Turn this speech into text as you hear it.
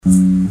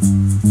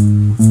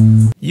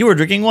You were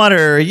drinking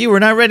water. You were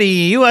not ready.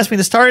 You asked me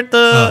to start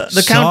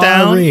the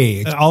countdown.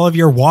 Sorry. All of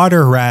your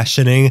water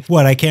rationing.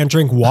 What, I can't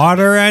drink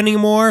water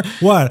anymore?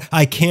 What,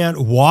 I can't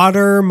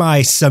water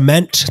my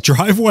cement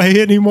driveway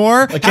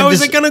anymore? How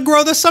is it going to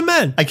grow the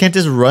cement? I can't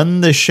just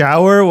run the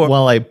shower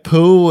while I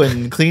poo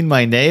and clean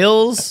my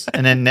nails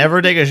and then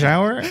never take a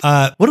shower?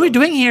 What are we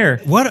doing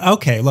here? What?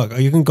 Okay, look,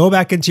 you can go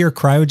back into your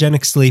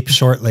cryogenic sleep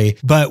shortly,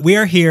 but we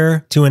are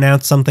here to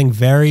announce something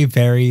very,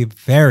 very,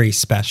 very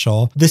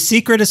special. The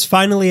secret is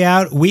finally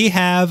out. We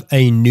have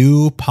a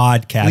new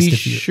podcast. We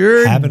if you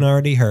sure haven't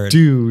already heard.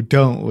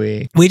 Don't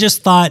we? We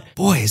just thought,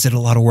 boy, is it a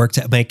lot of work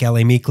to make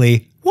LA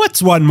Meekly.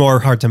 What's one more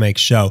hard to make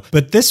show?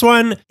 But this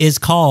one is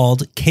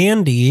called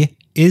Candy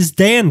is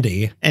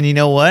Dandy. And you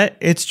know what?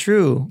 It's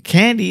true.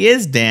 Candy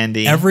is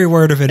dandy. Every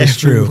word of it is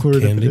true. Every word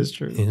of Candy it is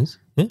true.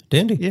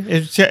 Dandy. Yeah,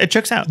 it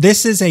checks out.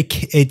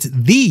 It's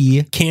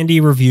the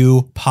Candy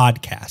Review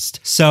podcast.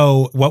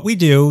 So what we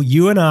do,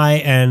 you and I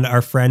and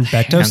our friend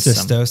Beto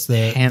Sistos,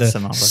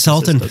 the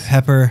salt and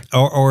pepper,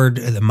 or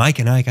the Mike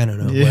and Ike, I don't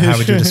know. How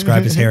would you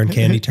describe his hair in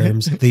candy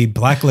terms? The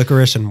black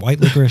licorice and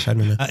white licorice, I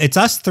don't know. It's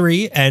us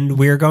three, and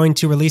we're going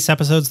to release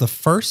episodes the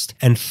first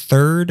and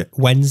third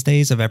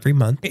Wednesdays of every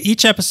month.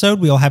 Each episode,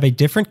 we'll have a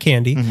different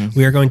candy. Mm-hmm.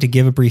 We are going to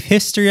give a brief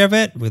history of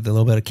it with a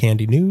little bit of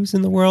candy news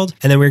in the world,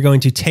 and then we're going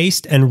to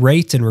taste and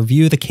rate and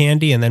review the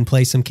candy and then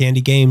play some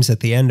candy games at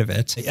the end of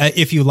it.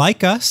 If you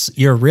like us,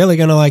 you're really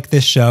going to like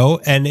this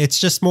show. And it's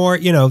just more,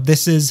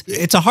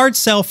 it's a hard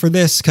sell for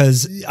this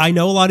because I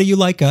know a lot of you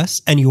like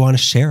us and you want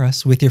to share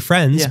us with your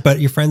friends, but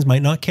your friends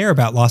might not care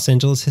about Los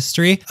Angeles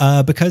history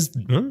because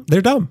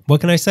they're dumb. What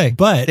can I say?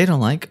 But they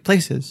don't like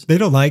places. They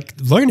don't like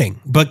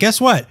learning. But guess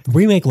what?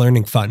 We make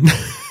learning fun.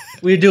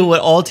 We do what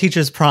all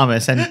teachers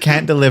promise and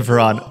can't deliver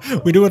on.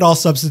 We do what all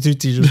substitute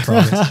teachers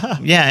promise.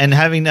 Yeah, and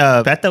having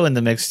Beto in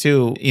the mix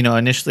too,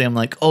 initially I'm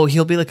like, oh,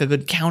 he'll be like a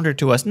good counter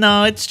to us.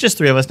 No, it's just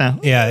three of us now.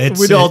 Yeah,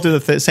 we all do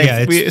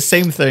the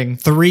same thing.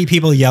 Three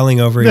people yelling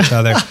over each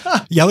other.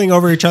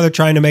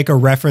 Trying to make a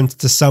reference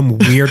to some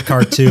weird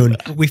cartoon.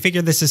 We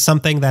figure this is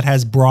something that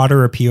has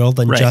broader appeal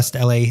than just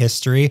LA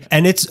history.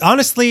 And it's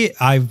honestly,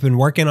 I've been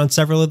working on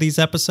several of these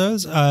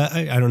episodes.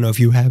 I don't know if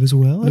you have as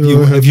well.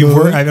 If you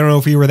were, I don't know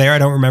if you were there. I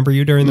don't remember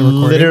you during the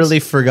recording.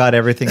 Literally forgot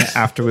everything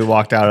after we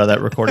walked out of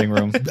that recording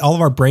room. All of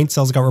our brain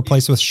cells got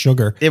replaced with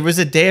sugar. It was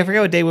a day, I forget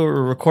what day we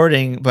were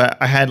recording, but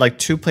I had like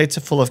 2 plates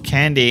full of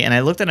candy, and I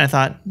looked at it and I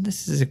thought,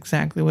 this is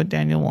exactly what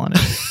Daniel wanted.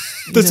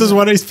 This is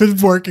what he's been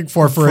working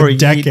for a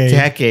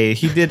decade.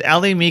 He did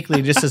LA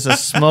Meekly just as a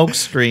smoke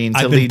screen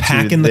to lead to this.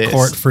 I've been packing the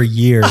court for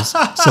years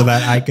so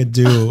that I could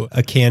do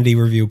a candy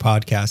review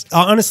podcast.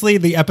 Honestly,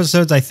 the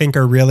episodes I think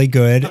are really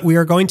good. We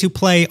are going to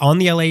play on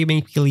the LA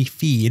Meekly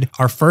feed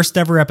our first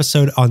ever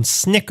episode on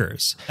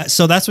Snickers.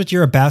 So that's what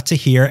you're about to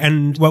hear.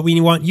 And what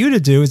we want you to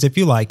do is, if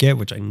you like it,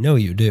 which I know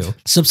you do,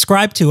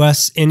 subscribe to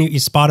us in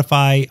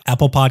Spotify,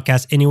 Apple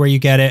Podcasts, anywhere you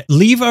get it.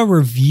 Leave a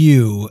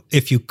review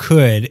if you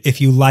could, if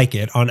you like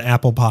it, on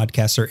Apple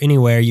Podcasts or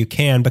anywhere you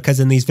can, because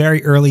in these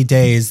very early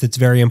days, it's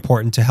very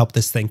important to help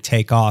this thing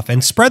take off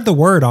and spread the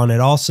word on it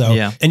also.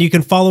 Yeah. And you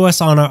can follow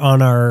us on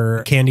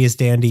our Candy is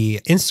Dandy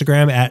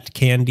Instagram at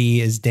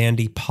Candy is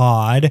Dandy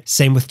Pod.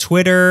 Same with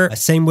Twitter,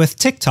 same with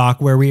TikTok,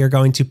 where we are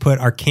going to put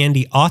our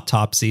candy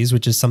autopsies,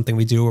 which is something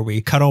we do where we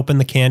cut open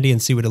the candy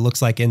and see what it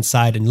looks like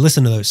inside and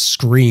listen to those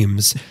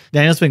screams.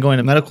 Daniel's been going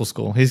to medical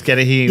school. He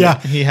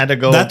had to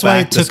go. That's why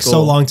it took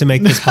so long to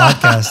make this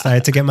podcast. I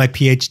had to get my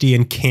PhD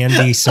in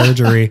candy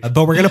surgery.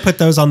 But we're going to put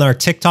those on our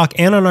TikTok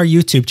and on our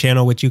YouTube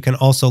channel, which you can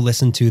also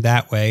listen to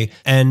that way.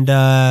 And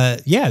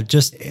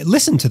just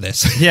listen to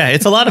this. Yeah,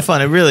 it's a lot of fun.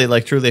 It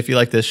really, truly, if you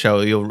like this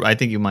show, I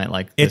think you might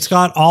like this. It's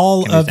got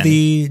all of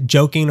the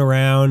joking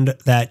around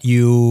that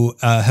you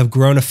have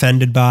grown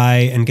offended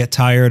by and get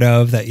tired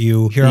of, that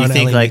you hear on LA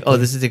think Weekly. Oh,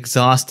 this is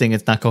exhausting.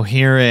 It's not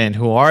coherent.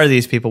 Who are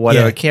these people? Why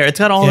do I care? It's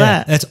got all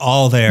that. It's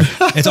all there.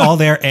 It's all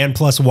there, and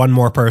plus one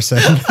more person.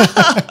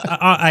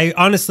 I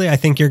honestly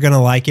think you're going to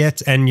like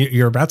it, and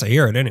you're about to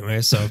hear it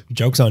anyway, so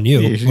joke's on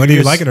you. Whether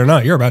you like it or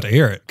not, you're about to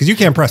hear it, because you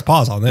can't press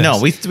pause on this.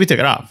 No, we took it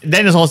off.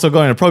 Daniel's also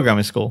going to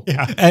programming school.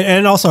 Yeah,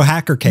 and also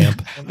hacker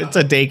camp. It's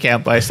a day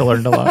camp. I still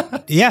learned a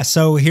lot. Yeah,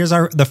 so here's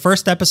the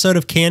first episode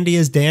of Candy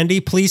is Dandy.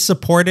 Please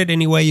support it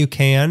any way you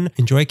can.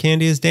 Enjoy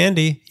Candy is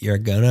Dandy. You're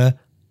gonna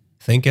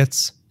think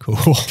it's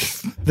cool.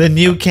 The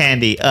new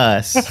candy,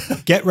 us.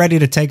 Get ready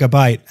to take a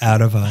bite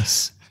out of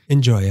us.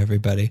 Enjoy,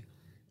 everybody.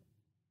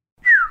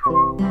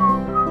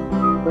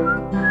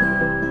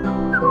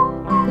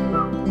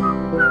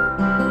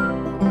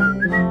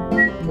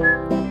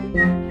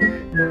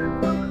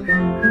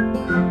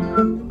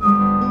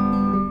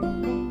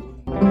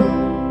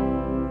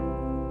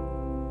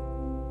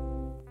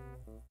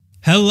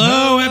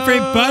 Hello,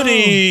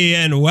 everybody,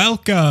 and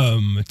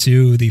welcome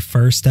to the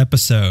first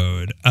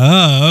episode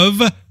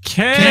of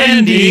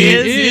Candy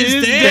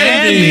is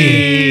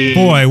Dandy.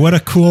 Boy, what a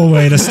cool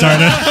way to start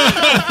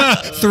it.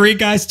 Three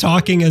guys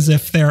talking as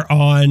if they're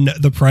on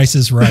The Price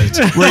is Right.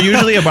 We're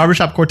usually a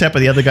barbershop quartet, but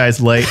the other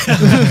guy's late.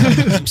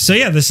 So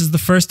yeah, this is the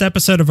first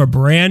episode of a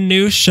brand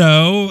new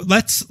show.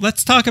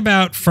 Let's talk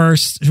about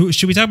first.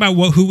 Should we talk about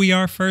who we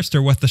are first,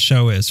 or what the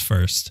show is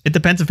first? It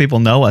depends if people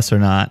know us or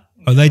not.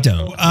 Oh, they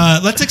don't.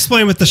 Let's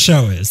explain what the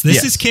show is.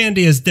 This is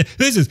Candy is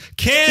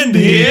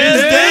Candy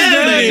is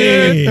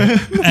Dandy,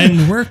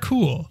 and we're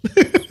cool.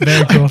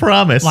 Very cool. I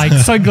promise. Like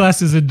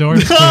sunglasses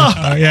indoors.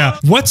 Oh yeah.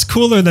 What's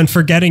cooler than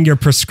forgetting your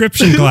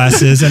prescription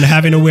glasses and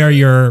having to wear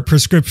your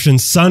prescription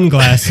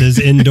sunglasses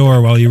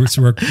indoor while you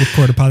record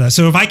a podcast?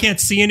 So if I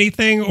can't see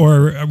anything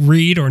or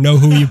read or know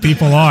who you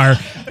people are,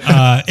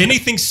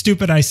 anything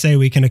stupid I say,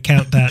 we can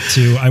account that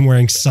to I'm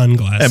wearing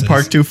sunglasses. And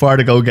park too far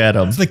to go get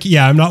them. It's like,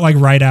 yeah, I'm not like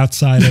right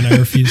outside and I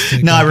refuse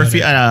to. No, I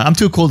refuse. I'm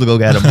too cool to go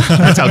get them.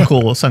 That's how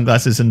cool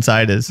sunglasses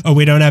inside is. Oh,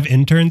 we don't have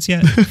interns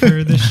yet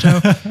for this show?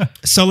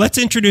 So let's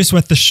introduce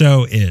what the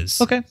show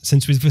is. Okay.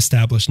 Since we've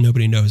established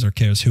nobody knows or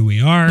cares who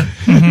we are.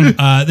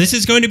 This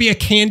is going to be a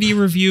candy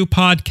review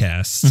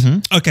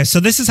podcast. Okay, so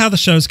this is how the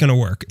show is going to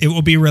work. It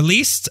will be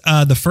released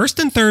the first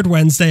and third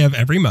Wednesday of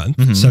every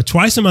month. So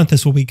twice a month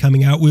this will be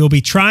coming out. We will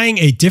be trying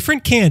a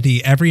different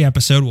candy every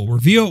episode. We'll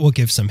review it. We'll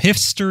give some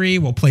history.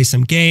 We'll play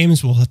some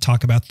games. We'll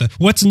talk about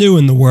what's new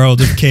in the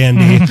world of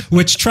candy,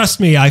 which, trust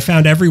me, I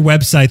found every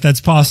website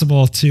that's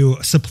possible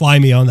to supply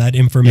me on that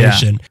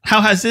information. Yeah. How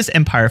has this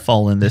empire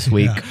fallen this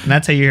week? Yeah. And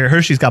that's how you hear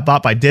Hershey's got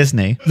bought by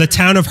Disney. The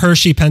town of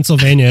Hershey,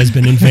 Pennsylvania has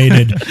been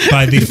invaded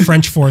by the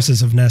French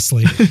forces of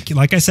Nestle.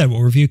 Like I said,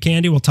 we'll review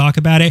candy. We'll talk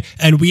about it.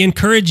 And we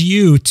encourage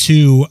you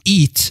to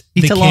eat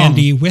the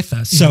candy with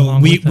us. So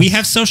we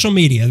have social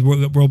media.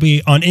 We'll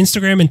be on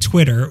Instagram and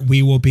Twitter.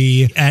 We will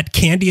be at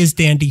Candy is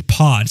Dandy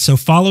Pod. So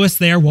follow us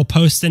there. We'll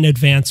post in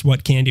advance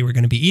what candy we're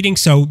going to be eating.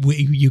 So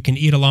you can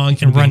eat along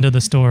and run to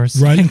the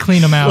stores and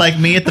clean them out. Like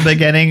me at the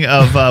beginning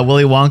of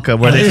Willy Wonka,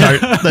 where they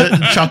start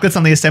the chocolates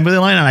on the assembly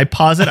line, and I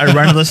pause it, I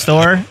run to the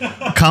store,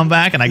 come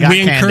back, and I got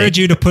candy. We encourage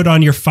you to put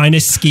on your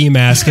finest ski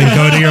mask and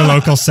go to your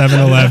local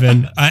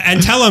 7-Eleven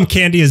and tell them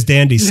Candy is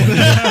Dandy sent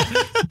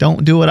you.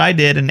 Don't do what I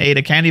did and ate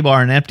a candy bar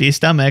on an empty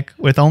stomach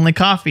with only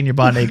coffee in your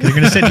body, because you're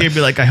going to sit here and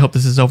be like, I hope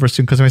this is over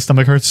soon because my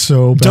stomach hurts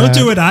so bad. Don't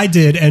do what I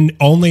did and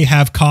only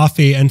have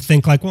coffee and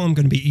think like, well, I'm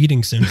going to be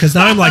eating soon, because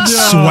now I'm like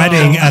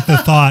sweating at the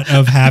thought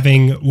of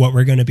having what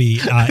we're going to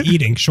be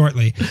eating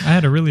shortly. I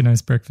had a really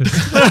nice breakfast.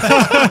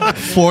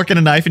 Fork and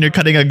a knife and you're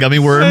cutting a gummy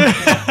worm.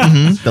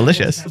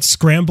 Delicious.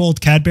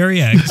 Scrambled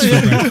Cadbury eggs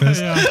for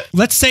breakfast. Yeah.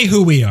 Let's say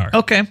who we are.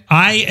 Okay.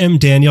 I am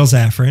Daniel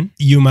Zaffron.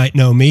 You might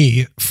know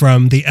me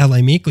from the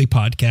LA Meekly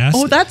podcast.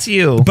 Oh, that's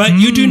you. But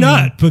you do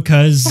not,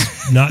 because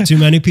not too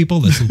many people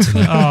listen to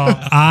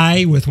that.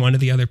 I, with one of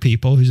the other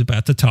people who's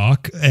about to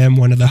talk, am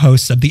one of the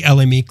hosts of the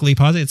LA Meekly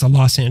podcast. It's a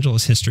Los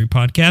Angeles history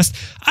podcast.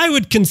 I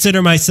would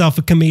consider myself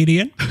a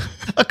comedian.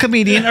 A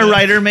comedian, a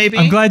writer, maybe.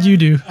 I'm glad you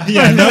do.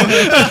 Yeah, no.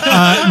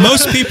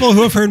 Most people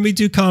who have heard me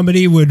do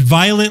comedy would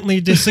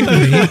violently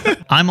disagree.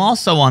 I'm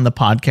also on the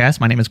podcast.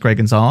 My name is Greg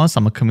Gonzalez.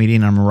 I'm a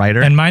comedian. I'm a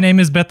writer. And my name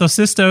is Beto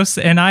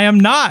Sistos, and I am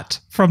not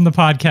from the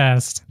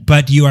podcast.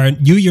 But you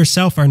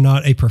yourself are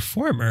not a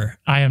performer.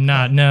 I am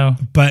not, no.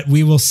 But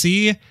we will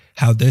see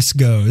how this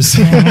goes.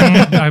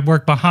 I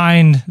work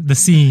behind the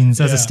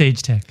scenes as a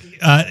stage tech.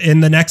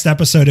 In the next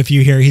episode, if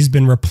you hear, he's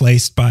been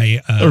replaced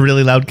by a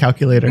really loud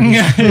calculator.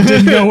 It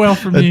didn't go well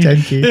for me.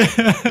 10 key.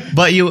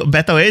 But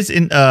Beto is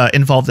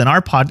involved in our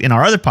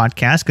other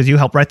podcast because you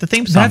helped write the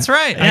theme song. That's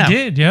right. Yeah. I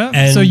did. Yeah.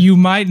 And so you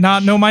might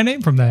not know my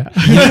name from that.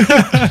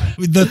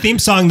 The theme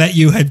song that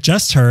you have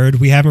just heard,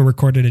 we haven't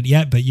recorded it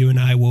yet, but you and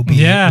I will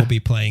be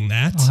playing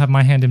that. I'll have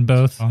my hand in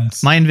both.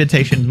 My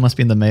invitation must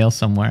be in the mail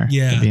somewhere.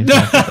 Yeah.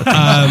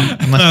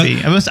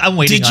 I'm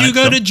waiting. Did you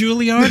go to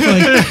Juilliard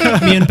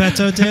like me and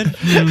Beto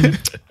did?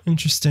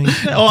 Interesting.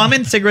 Oh, I'm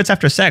in Cigarettes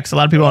After Sex. A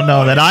lot of people don't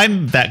know that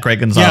I'm that Greg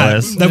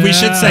Gonzalez. Yeah, that we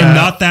should say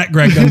not that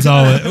Greg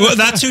Gonzalez. Well,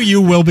 that's who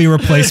you will be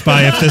replaced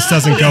by if this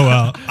doesn't go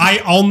well. I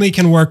only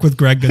can work with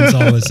Greg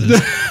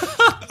Gonzalez's.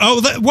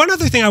 One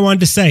other thing I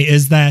wanted to say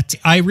is that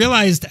I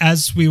realized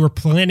as we were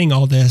planning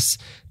all this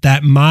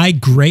that my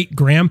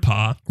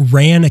great-grandpa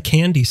ran a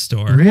candy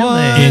store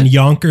in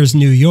Yonkers,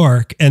 New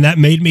York, and that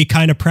made me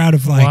kind of proud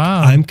of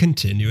I'm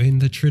continuing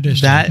the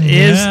tradition. That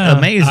is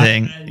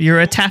amazing.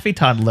 You're a taffy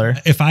toddler.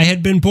 If I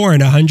had been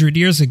born 100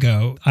 years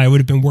ago, I would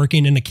have been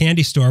working in a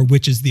candy store,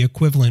 which is the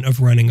equivalent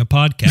of running a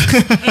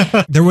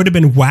podcast. There would have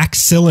been wax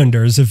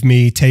cylinders of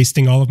me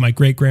tasting all of my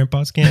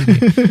great-grandpa's candy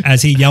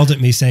as he yelled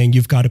at me saying,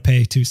 "You've got to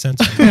pay 2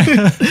 cents."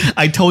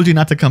 I told you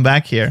not to come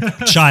back here.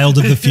 Child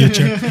of the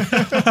future.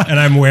 And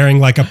I'm wearing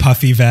like a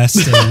puffy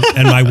vest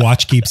and my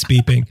watch keeps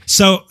beeping.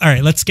 So, all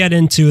right, let's get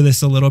into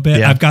this a little bit.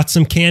 Yeah. I've got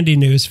some candy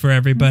news for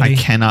everybody. I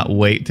cannot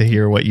wait to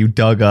hear what you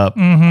dug up.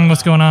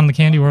 What's going on in the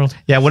candy world?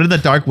 Yeah, what did the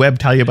dark web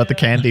tell you about the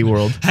candy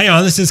world? Hang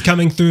on, this is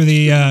coming through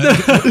the...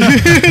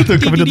 They're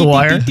coming to the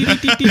wire.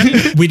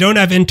 We don't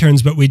have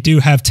interns, but we do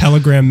have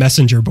Telegram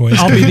messenger boys.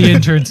 I'll be the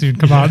intern soon.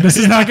 Come on, this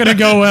is not going to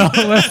go well.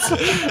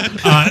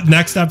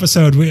 Next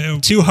episode,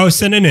 two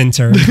hosts and an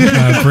intern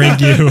bring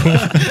you.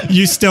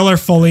 You still are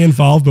fully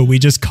involved, but we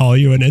just call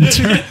you an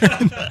intern.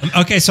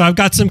 Okay, so I've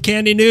got some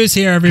candy news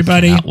here,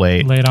 everybody. Can't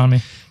wait. Lay it on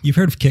me. You've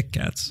heard of Kit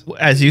Kats.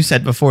 As you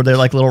said before, they're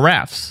like little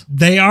rafts.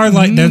 They are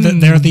like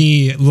they're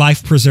the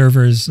life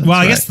preservers. Well,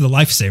 I right. guess the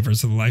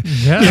lifesavers of the life.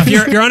 Yeah. If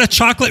you're on a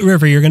chocolate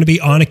river, you're going to be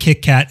on a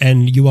Kit Kat,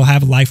 and you will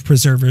have life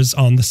preservers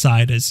on the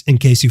side as in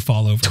case you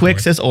fall over.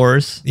 Twix as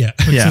oars. Yeah.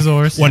 Yeah.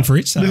 Scissors. One for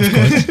each side, of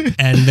course.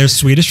 And there's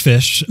Swedish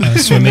fish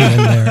swimming in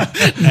there.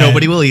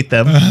 Nobody will eat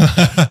them.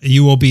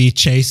 You will be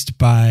chased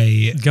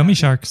by, Gummy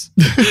sharks.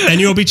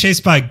 and you will be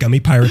chased by gummy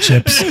pirate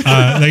ships.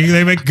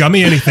 They make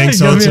gummy anything,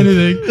 so Gummy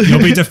anything. you'll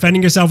be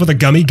defending yourself with a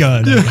gummy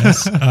gun. I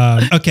guess.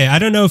 Okay, I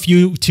don't know if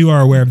you two are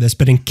aware of this,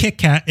 but in Kit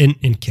Kat, in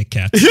Kit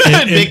Kats,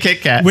 Big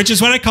Kit Kat. which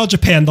is what I call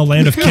Japan, the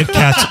land of Kit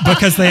Kats,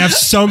 because they have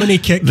so many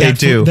Kit Kat.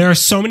 They do. There are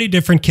so many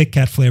different Kit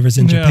Kat flavors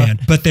in Japan,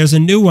 but there's a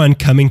new one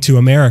coming to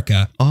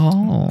America.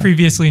 Oh.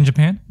 Previously in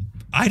Japan.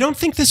 I don't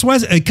think this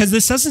was, because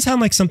this doesn't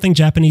sound like something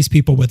Japanese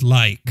people would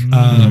like.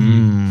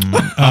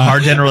 A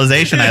hard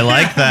generalization. I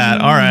like that.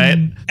 All right.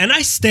 And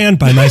I stand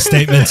by my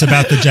statements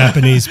about the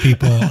Japanese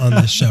people on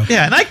this show.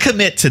 Yeah, and I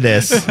commit to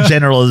this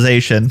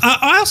generalization.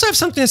 I also have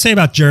something to say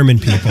about German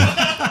people.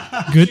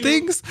 Good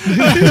things?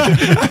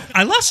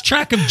 I lost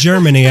track of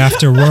Germany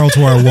after World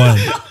War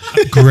I.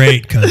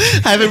 Great country.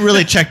 I haven't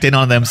really checked in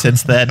on them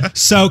since then.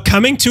 So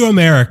coming to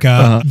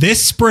America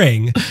this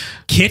spring,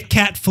 Kit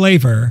Kat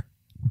flavor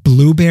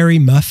blueberry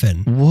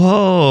muffin.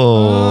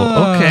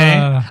 Whoa.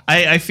 Okay.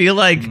 I feel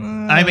like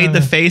I made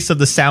the face of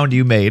the sound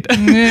you made.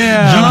 You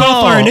Yeah.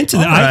 both aren't into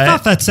that. all I right.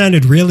 thought that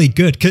sounded really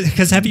good.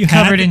 Because have you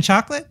Covered had in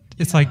chocolate?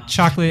 It's like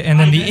chocolate and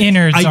then the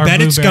innards I are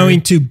bet it's blueberry.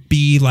 going to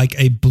be like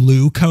a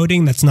blue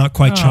coating that's not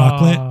quite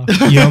chocolate.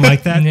 You don't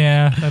like that?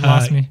 Yeah, that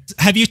lost me.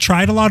 Have you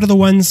tried a lot of the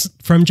ones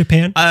from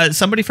Japan?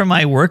 Somebody from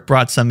my work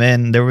brought some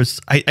in. There was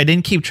I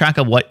didn't keep track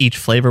of what each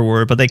flavor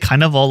were, but they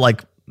kind of all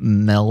like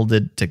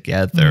melded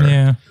together.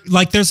 Yeah.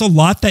 Like there's a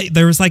lot that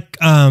there was like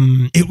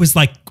it was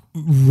like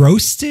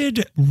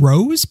roasted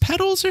rose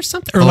petals or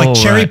something, or like Oh,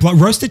 cherry right.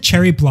 roasted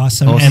cherry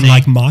blossom Oh, and see.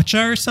 like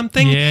matcha or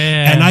something.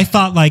 Yeah. And I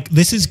thought like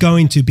this is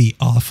going to be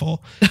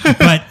awful,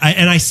 but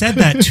I said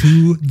that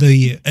to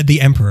the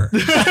emperor.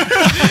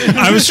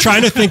 I was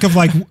trying to think of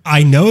like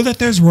I know that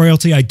there's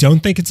royalty. I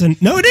don't think it's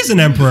it is an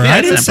emperor. Yeah, I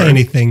it's didn't an say emperor.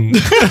 anything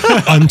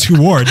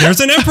untoward.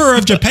 There's an emperor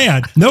of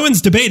Japan. No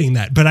one's debating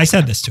that, but I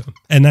said this to him,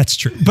 and that's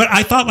true. But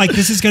I thought like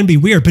this is going to be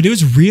weird, but it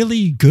was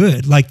really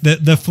good. Like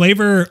the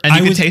flavor. And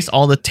you could taste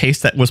all the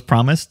taste that was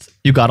promised.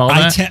 You got all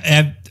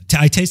that?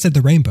 I tasted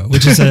the rainbow,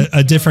 which is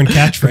a different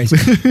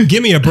catchphrase.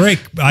 Give me a break.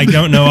 I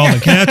don't know all the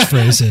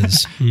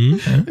catchphrases.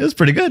 It was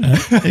pretty good.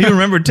 You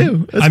remembered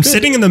too. That's I'm good.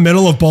 sitting in the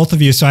middle of both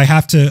of you, so I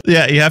have to.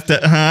 Yeah, you have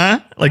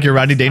to, like you're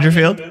Rodney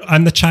Dangerfield.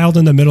 I'm the child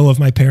in the middle of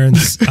my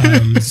parents.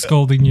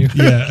 Scolding you.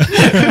 Yeah,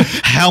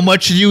 How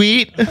much did you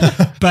eat?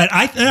 but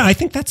I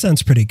think that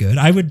sounds pretty good.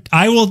 I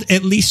will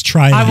at least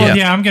try I it. will,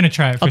 Yeah. I'm going to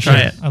try it for I'll sure.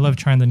 try it. I love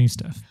trying the new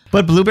stuff.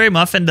 But blueberry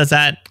muffin does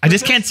that? I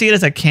just can't see it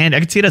as a candy. I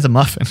can see it as a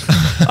muffin.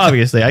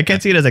 Obviously, I can't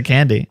see it as a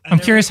candy. I'm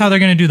curious how they're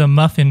going to do the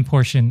muffin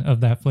portion of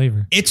that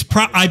flavor.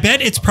 I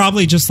bet it's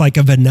probably just like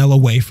a vanilla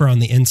wafer on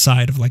the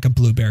inside of like a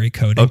blueberry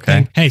coating. Okay.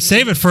 thing. Hey,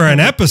 save it for an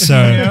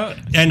episode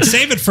and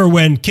save it for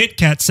when Kit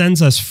Kat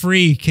sends us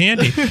free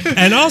candy.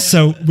 And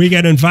also, we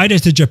get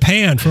invited to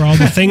Japan for all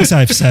the things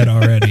I've said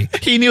already.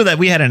 He knew that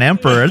we had an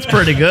emperor. It's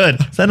pretty good.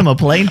 Send him a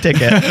plane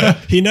ticket.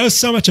 He knows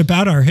so much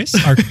about our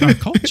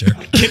culture.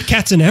 Kit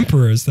Kats and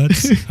emperors.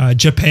 That's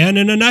Japan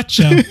in a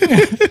nutshell.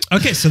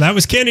 Okay, so that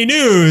was candy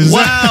news.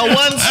 Wow,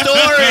 one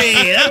story.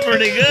 That's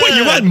pretty good. What,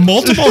 you want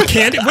multiple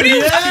candy? What do you?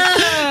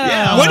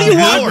 Yeah, What do you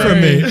want hour.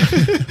 from me?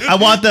 I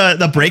want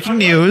the breaking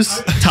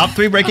news, top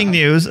 3 breaking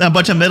news, and a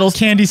bunch of middle.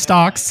 Candy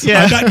stocks.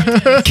 Yeah. I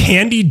got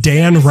Candy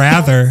Dan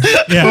Rather.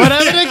 Yeah. What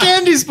happened to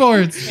candy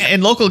sports?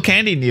 In local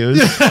candy news,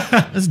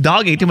 this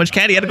dog ate too much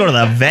candy. He had to go to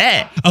the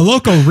vet. A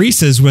local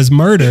Reese's was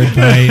murdered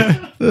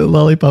by. The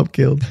lollipop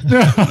killed.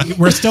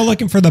 We're still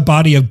looking for the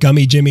body of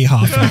Gummy Jimmy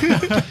Hoffa.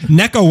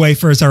 Necco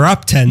wafers are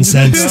up 10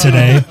 cents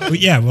today. But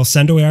yeah, we'll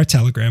send away our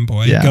Telegram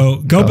boy. Yeah.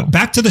 Go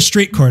back to the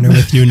street corner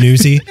with you,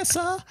 Newsy.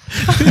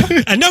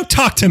 And don't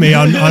talk to me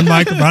on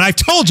microphone. I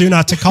told you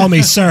not to call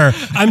me sir.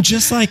 I'm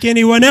just like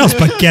anyone else,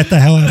 but get the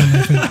hell out of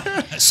my face.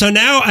 So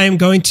now I am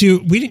going to.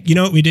 We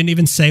didn't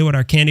even say what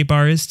our candy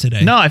bar is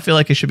today. No, I feel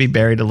like it should be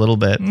buried a little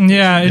bit.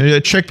 Yeah.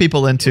 Trick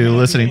people into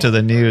listening to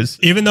the news.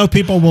 Even though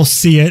people will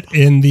see it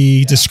in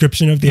the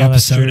description of the that's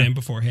episode true. and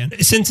beforehand.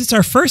 Since it's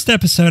our first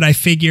episode, I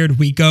figured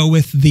we go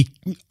with the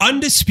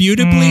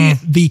undisputably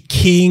the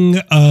king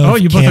of Oh,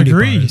 you both candy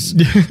agree. bars.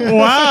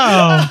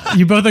 Wow.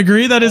 You both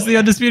agree that is the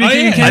undisputed Oh,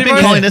 king of yeah. I've candy been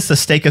bars? calling this the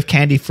steak of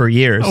candy for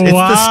years. It's the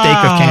Wow. steak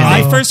of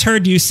candy. I first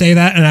heard you say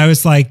that and I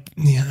was like,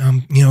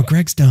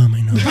 Greg's dumb.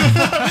 I know.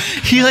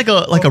 He's like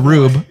a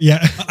rube.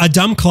 Yeah, a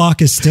dumb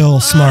clock is still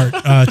smart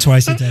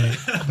twice a day.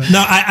 But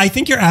no, I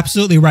think you're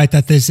absolutely right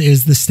that this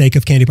is the steak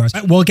of candy bars.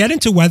 We'll get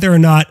into whether or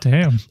not.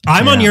 Damn.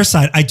 I'm on your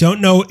side. I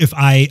don't know if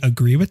I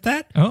agree with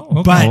that,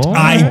 okay. but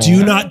I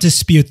do not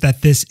dispute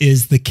that this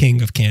is the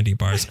king of candy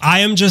bars. I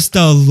am just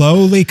a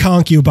lowly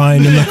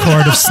concubine in the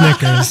court of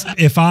Snickers.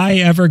 If I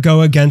ever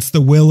go against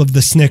the will of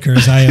the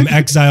Snickers, I am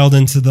exiled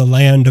into the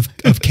land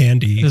of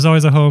candy. There's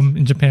always a home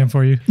in Japan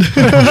for you.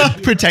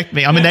 Protect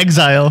me. I'm in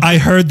exile. I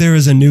heard there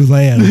is a new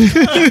land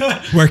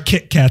where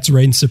Kit Kats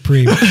reign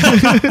supreme.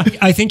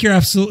 I think you're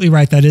absolutely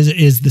right. That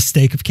is the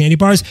steak of candy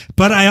bars.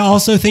 But I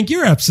also think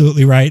you're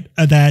absolutely right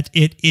that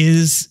it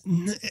is.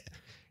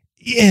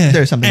 Yeah,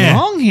 There's something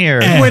wrong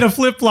here. Way to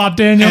flip flop,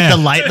 Daniel.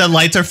 The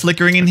lights are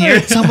flickering in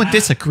here. Someone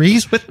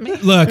disagrees with me.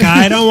 Look,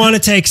 I don't want to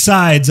take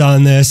sides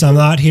on this. I'm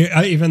not here,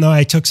 even though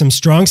I took some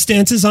strong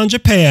stances on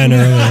Japan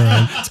earlier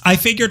on. I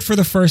figured for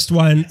the first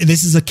one,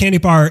 this is a candy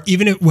bar.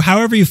 Even if,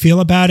 however you feel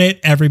about it,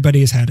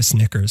 everybody has had a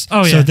Snickers.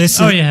 Oh, yeah.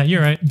 Yeah,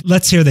 you're right.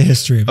 Let's hear the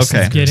history of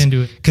Snickers. Get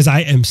into it. Because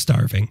I am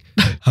starving.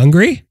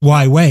 Hungry?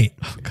 Why wait?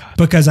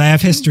 Because I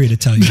have history to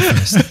tell you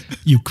first,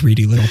 you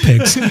greedy little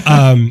pigs.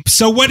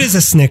 So what is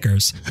a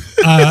Snickers?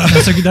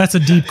 That's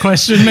a deep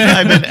question, man.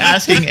 I've been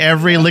asking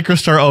every liquor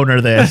store owner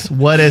this.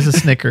 What is a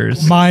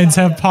Snickers? Minds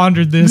have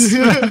pondered this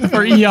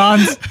for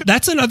eons.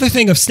 That's another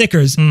thing of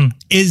Snickers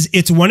is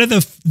it's one of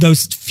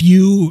those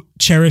few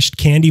cherished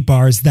candy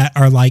bars that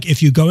are like,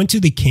 if you go into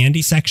the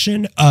candy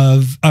section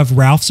of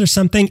Ralph's or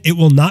something, it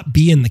will not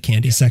be in the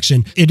candy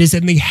section. It is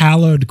in the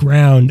hallowed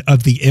ground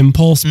of the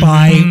impulse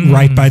buy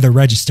right by the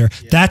register.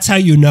 That's how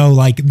you know,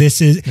 like,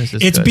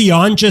 it's good.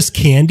 beyond just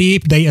candy.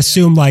 They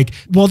assume like,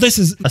 well, this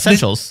is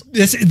essentials.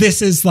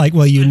 This is like,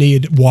 well, you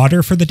need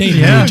water for the day.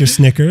 You need your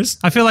Snickers.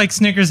 I feel like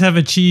Snickers have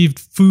achieved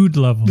food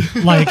level,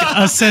 like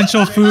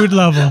essential food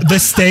level. The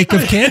steak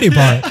of candy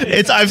bar.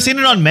 I've seen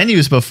it on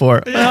menus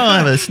before. Oh, I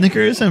have a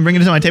Snickers and bring it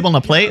to my table on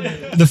a plate.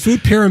 The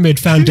Food Pyramid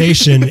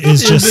Foundation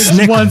is just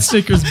Snickers. One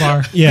Snickers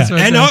bar. Yeah,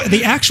 Right and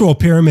the actual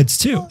pyramids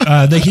too.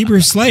 The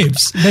Hebrew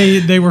slaves.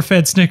 they were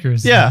fed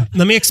Snickers. Yeah.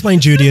 Let me explain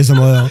Judaism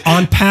a little.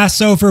 On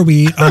Passover,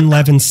 we eat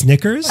unleavened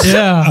Snickers.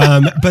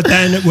 Yeah. But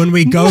then when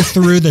we go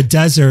through the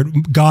desert,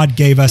 God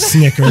gave us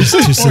Snickers.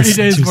 40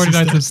 days, 40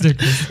 nights of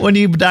Snickers. When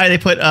you die, they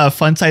put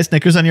fun-size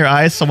Snickers on your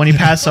eyes, so when you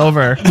pass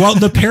over. Well,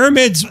 the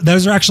pyramids,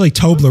 those are actually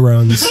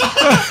Toblerones.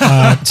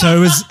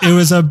 So it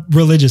was a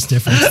religious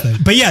difference thing.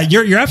 But yeah,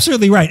 you're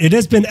absolutely right. It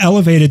has been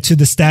elevated to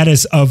the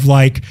status of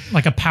like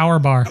a power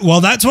bar.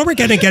 Well, that's what we're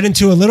going to get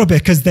into a little bit,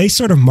 because they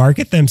sort of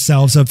market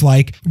themselves of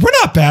like, we're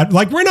not bad.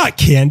 Like, we're not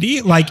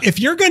candy. Like, if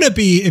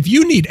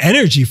you need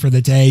energy for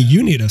the day,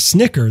 you need a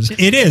Snickers.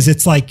 It is.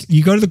 It's like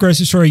you go to the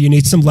grocery store, you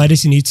need some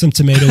lettuce, you need some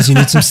tomatoes, you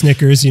need some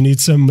Snickers, you need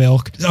some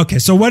milk. Okay,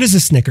 so what is a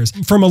Snickers?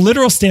 From a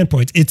literal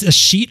standpoint, it's a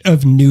sheet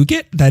of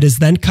nougat that is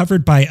then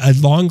covered by a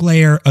long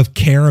layer of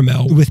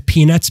caramel with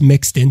peanuts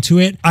mixed into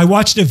it. I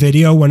watched a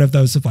video, one of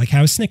those of like,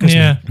 how is Snickers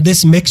made?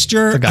 This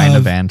mixture The guy in the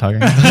van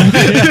talking.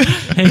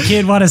 Hey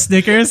kid, want a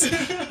Snickers?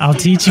 I'll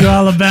teach you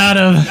all about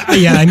them.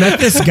 Yeah, I met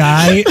this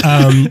guy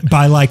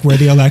by like where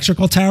the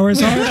electrical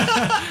towers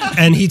are.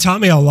 And he taught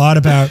me a lot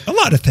of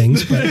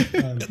things, but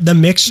the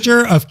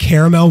mixture of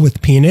caramel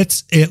with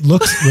peanuts, it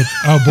looks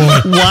oh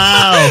boy.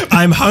 Wow.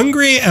 I'm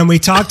hungry, and we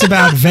talked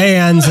about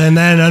vans, and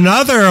then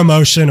another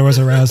emotion was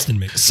aroused in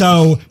me.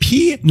 So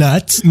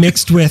peanuts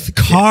mixed with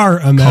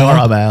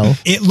caramel.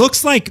 It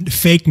looks like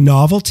fake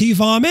novelty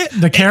vomit.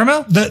 The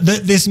caramel?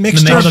 This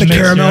mixture of the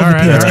caramel and the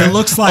peanuts. It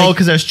looks like,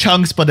 because there's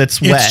chunks, but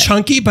it's wet. It's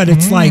chunky, but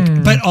it's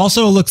like, but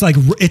also it looks like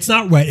it's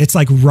not wet. It's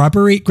like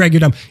rubbery. Greg, you're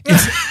dumb.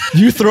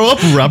 You throw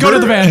up rubber? Go to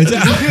the van.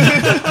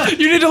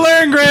 You need to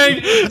learn,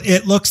 Greg.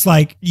 It looks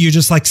like you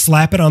just like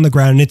slap it on the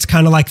ground, and it's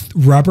kind of like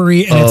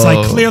rubbery, and it's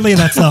like, clearly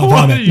that's not What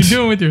vomit. are you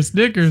doing with your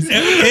Snickers?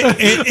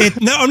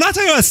 No, I'm not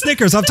talking about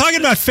Snickers. I'm talking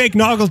about fake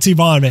novelty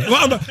vomit.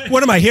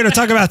 What am I here to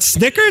talk about?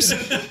 Snickers?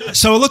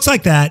 So it looks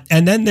like that,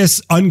 and then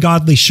this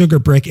ungodly sugar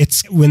brick.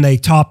 It's when they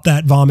top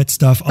that vomit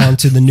stuff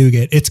onto the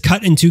nougat. It's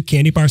cut into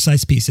candy bar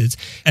sized pieces,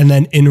 and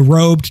then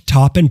enrobed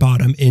top and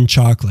bottom in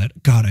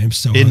chocolate. God, I am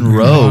so hungry.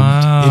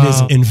 Enrobed. It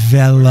is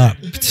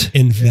enveloped.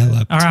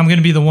 All right, I'm going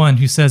to be the one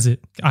who says it.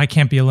 I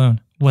can't be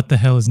alone. What the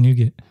hell is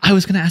nougat? I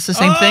was going to ask the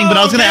same thing, but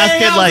I was going to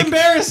ask it like,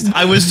 embarrassed.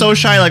 I was so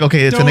shy, like,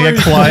 okay, it's going to Don't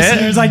get worry, quiet.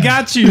 listeners, I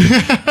got you.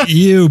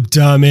 You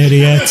dumb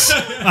idiots.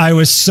 I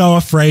was so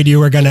afraid you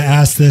were going to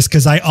ask this,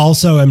 because I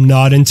also am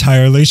not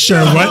entirely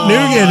sure what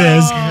nougat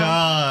is.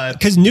 God.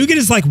 Because nougat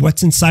is like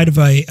what's inside of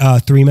a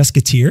Three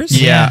Musketeers.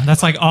 Yeah.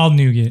 That's like all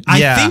nougat.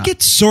 I think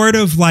it's sort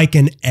of like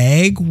an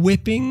egg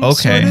whipping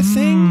sort of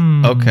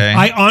thing. Okay.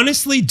 I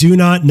honestly do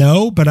not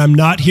know, but I'm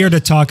not here to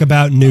talk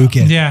about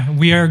nougat. Yeah,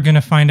 we are going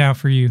to find out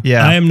for you.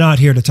 Yeah. I am not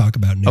here to talk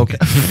about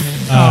nougat.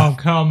 Okay. Oh,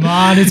 come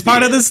on. It's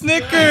part of the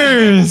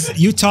Snickers.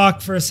 You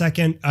talk for a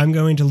second. I'm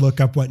going to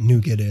look up what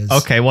nougat is.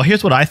 Okay, well,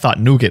 here's what I thought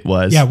nougat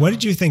was. Yeah, what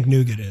did you think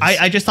nougat is?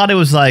 I just thought it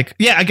was like,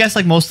 I guess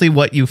like mostly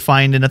what you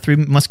find in the Three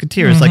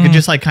Musketeers. Like, it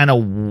just like kind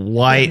of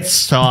white,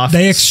 soft,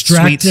 They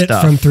extract sweet it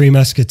stuff. from Three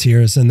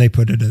Musketeers and they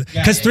put it in.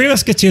 Because Three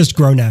Musketeers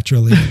grow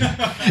naturally.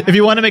 If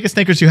you want to make a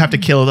Snickers, you have to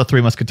kill the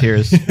Three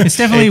Musketeers. It's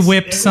definitely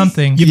whipped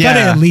something. You've got to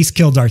Yeah. at least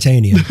kill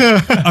D'Artagnan.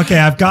 Okay,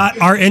 I've got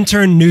our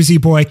intern Newsy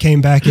Boy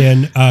came back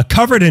in,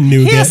 covered in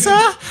nougat. Yes, sir.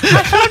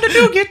 I found a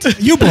nougat.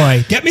 You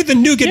boy, get me the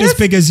nougat as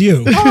big as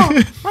you.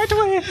 Oh, right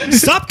away.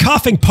 Stop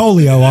coughing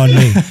polio on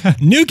me.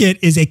 Nougat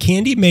is a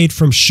candy made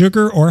from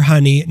sugar or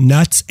honey,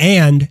 nuts,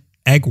 and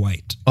egg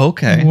white.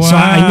 Okay. Wow. So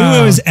I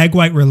knew it was egg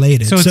white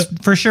related. So it's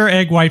for sure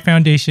egg white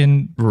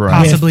foundation, Right.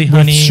 possibly with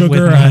honey, sugar with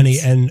or nuts, honey,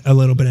 and a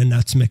little bit of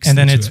nuts mixed and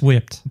then into it's it.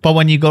 whipped. But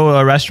when you go to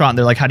a restaurant,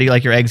 they're like, "How do you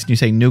like your eggs?" And you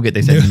say nougat.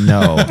 They say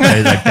no.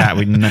 They're like that. That's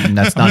I'm not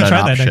gonna an try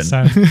option. that next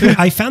time.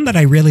 I found that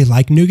I really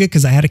like nougat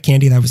because I had a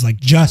candy that was like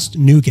just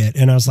nougat,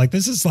 and I was like,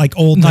 "This is like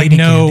old Like lady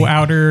no candy."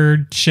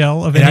 outer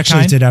shell of It any actually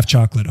kind. did have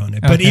chocolate on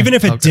it, but Okay. even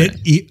if it Okay.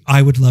 did,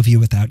 I would love you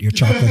without your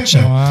chocolate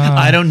shell. Wow.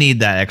 I don't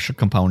need that extra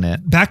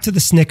component. Back to the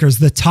Snickers.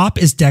 The top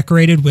is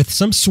decorated with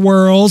some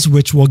swirls,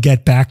 which we'll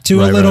get back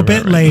to a Right, little right, bit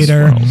right, the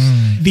later. swirls.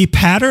 The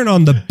pattern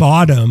on the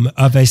bottom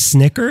of a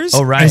Snickers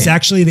is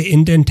actually the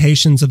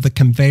indentations of the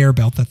conveyor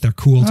belt that they're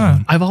cooled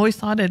on. I've always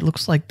thought it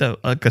looks like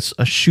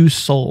a shoe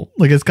sole.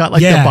 Like it's got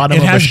like Yeah, the bottom it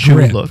of a has shoe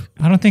grip. look.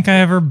 I don't think I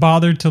ever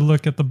bothered to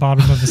look at the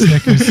bottom of a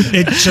Snickers.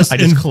 It's just, I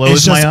just closed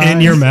it's just my in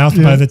eyes. your mouth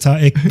by the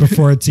time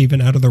before it's even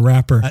out of the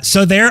wrapper.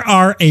 So there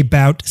are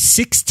about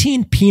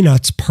 16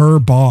 peanuts per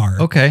bar.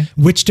 Okay.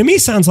 Which to me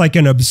sounds like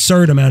an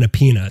absurd amount of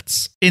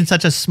peanuts. In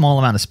such a small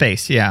amount of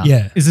space. Yeah.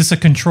 Yeah. Is this a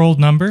controlled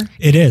number?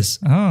 It is.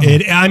 Oh.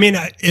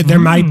 There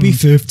might be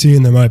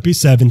 15, there might be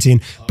 17,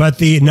 but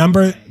the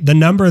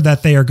number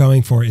that they are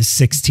going for is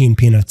 16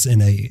 peanuts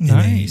in a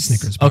Nice.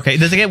 Snickers bar. Okay.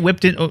 Does it get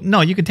whipped in? Oh,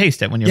 no, you can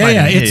taste it when you're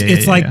Yeah, biting it.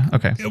 it's like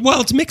Okay.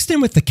 Well, it's mixed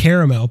in with the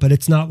caramel, but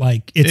it's not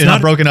like It's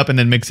not broken up and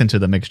then mixed into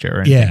the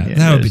mixture. Or Yeah, anything.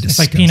 that would be It's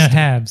disgusting. like peanut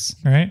halves,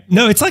 right?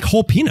 No, it's like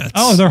whole peanuts.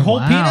 Oh, they're whole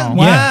Wow. peanut? Yeah,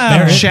 Wow.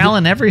 they're- shell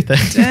and everything.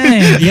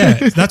 Dang.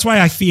 Yeah, that's why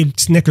I feed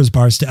Snickers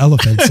bars to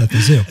elephants at the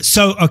zoo.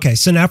 So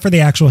now for the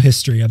actual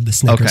history of the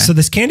Snickers. Okay. So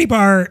this candy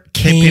bar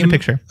came... Paint a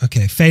picture.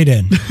 Okay, fade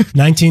in.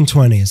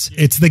 1920s.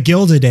 It's the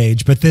Gilded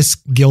Age, but this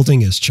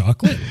gilding is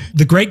chocolate.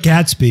 The Great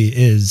Gatsby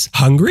is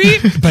hungry,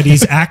 but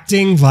he's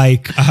acting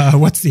like...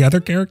 what's the other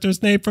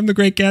character's name from The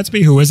Great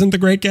Gatsby who isn't The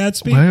Great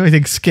Gatsby? Why do I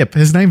think Skip?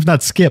 His name's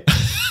not Skip.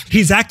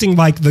 He's acting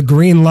like the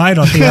green light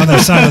on the other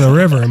side of the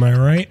river, am I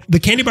right? The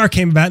candy bar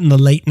came about in the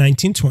late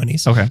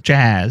 1920s. Okay.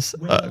 Jazz.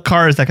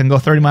 Cars that can go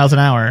 30 miles an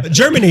hour.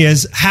 Germany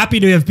is happy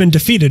to have been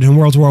defeated in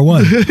World War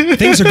I.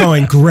 Things are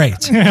going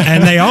great,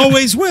 and they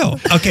always will.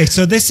 Okay,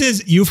 so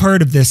you've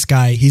heard of this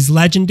guy. He's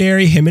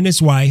legendary, him and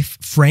his wife,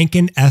 Frank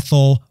and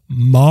Ethel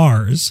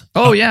Mars.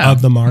 Oh, yeah.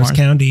 Of the Mars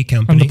County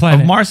Company. From the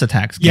planet. Of Mars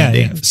Attacks. Yeah, Candy.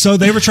 yeah. So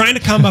they were trying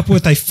to come up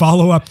with a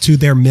follow-up to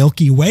their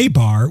Milky Way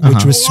bar,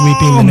 which was sweeping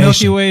the Oh, nation.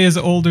 Milky Way is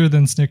older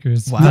than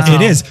Snickers. Wow.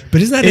 It is,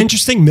 but isn't that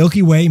interesting?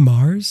 Milky Way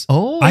Mars.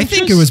 Oh, I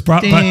think it was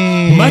brought, but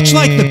much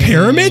like the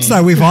pyramids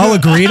that we've all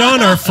agreed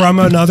on are from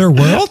another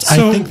world.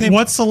 So I think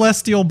what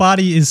celestial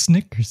body is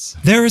Snickers?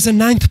 there is a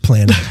ninth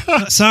planet.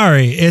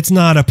 Sorry, it's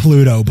not a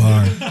Pluto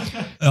bar,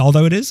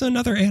 although it is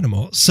another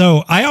animal.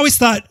 So I always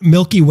thought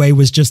Milky Way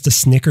was just a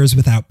Snickers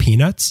without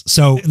peanuts.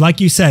 So, like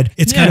you said,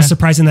 it's kind Yeah. of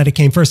surprising that it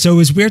came first. So it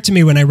was weird to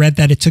me when I read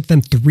that it took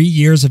them 3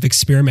 years of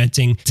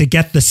experimenting to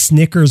get the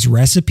Snickers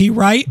recipe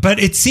right. But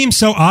it seems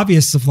so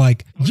obvious of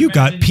like, you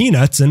got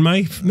peanuts in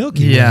my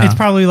Milky Way. Yeah. It's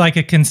probably like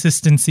a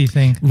consistency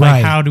thing. Right,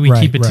 Like, how do we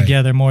right, keep it right.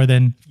 together more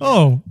than,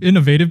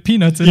 innovative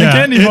peanuts in a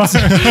candy bar?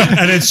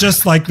 and it's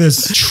just like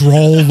this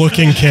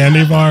troll-looking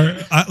candy bar.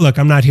 Look,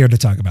 I'm not here to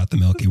talk about the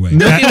Milky Way.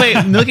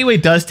 Milky Way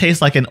does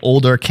taste like an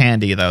older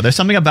candy, though. There's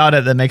something about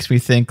it that makes me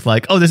think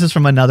like, oh, this is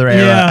from another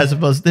era. Yeah. As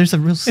opposed, there's a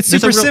real. It's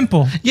super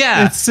simple.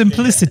 Yeah. It's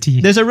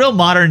simplicity. There's a real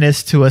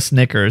modernist to a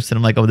Snickers, and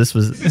I'm like, oh, this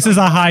was. This is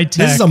a high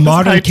tech. This is a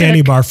modern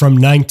candy bar from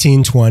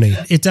 1920.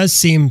 It does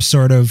seem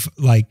sort of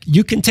like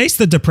you can taste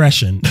the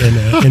depression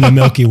in a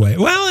Milky Way.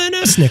 Well, in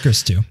a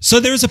Snickers too. So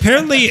there's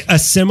apparently a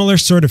similar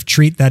sort of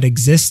treat that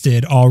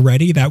existed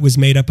already that was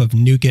made up of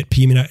nougat,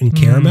 peanut, and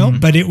caramel,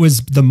 but it was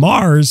the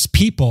Mars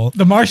people.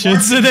 The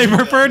Martians. They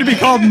prefer to be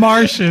called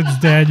Martians,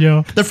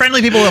 Daniel. The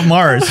friendly people of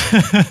Mars.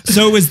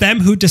 So it was them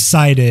who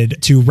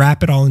decided to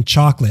wrap it all in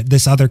chocolate,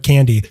 this other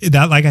candy.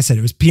 That, like I said,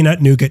 it was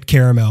peanut, nougat,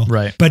 caramel.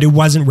 Right. But it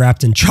wasn't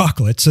wrapped in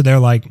chocolate. So they're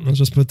like, let's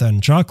just put that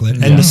in chocolate.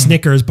 And the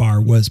Snickers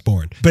bar was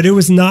born. But it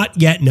was not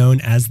yet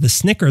known as the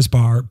Snickers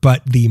bar,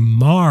 but the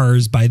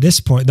Martians by this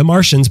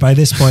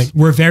point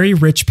were very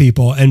rich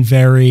people, and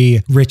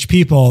very rich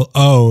people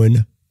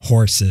own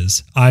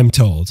horses, I'm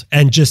told.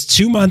 And just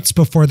 2 months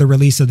before the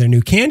release of their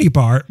new candy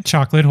bar,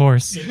 Chocolate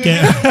horse.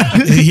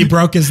 he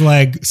broke his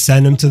leg,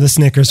 sent him to the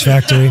Snickers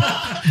factory.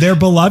 Their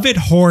beloved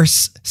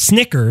horse,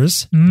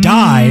 Snickers,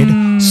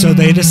 died, so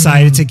they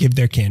decided to give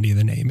their candy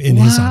the name in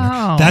his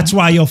honor. That's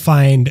why you'll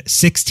find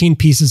 16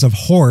 pieces of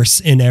horse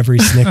in every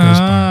Snickers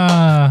bar.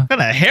 Ah. What kind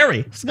kind of hairy.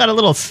 It's got a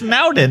little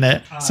snout in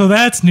it. So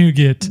that's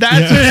nougat.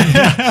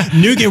 That's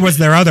Nougat was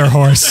their other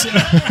horse.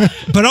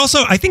 But also,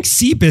 I think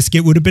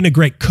Seabiscuit would have been a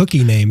great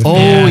cookie name. if Oh, they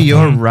had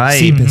you're one.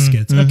 right.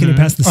 Seabiscuits. Oh, can you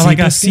pass the Or like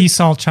a Seabiscuit? sea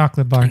salt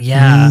chocolate bar.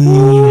 Yeah.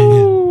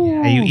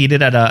 Yeah, you eat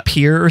it at a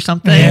pier or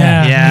something.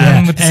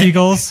 Yeah. With the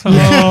seagulls. Oh,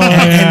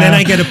 And then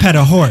I get a pet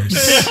a horse.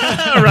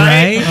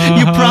 Right?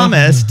 You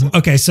promised.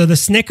 Okay, so the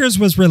Snickers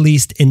was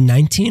released in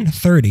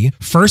 1930,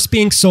 first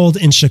being sold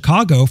in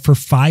Chicago for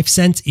 5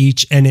 cents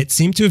each, and it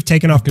seemed to have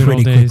taken off Good pretty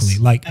old days.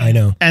 quickly. Like, I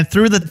know. And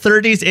through the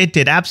 30s, it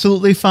did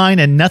absolutely fine,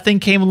 and nothing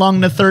came along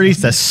in the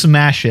 30s to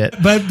smash it.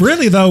 But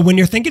really, though, when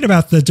you're thinking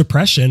about the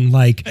Depression,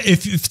 like,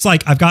 if it's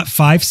like, I've got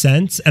 5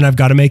 cents and I've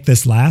got to make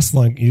this last,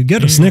 like, you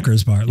get a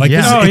Snickers bar. Like,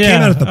 Yeah. this, Oh, it yeah.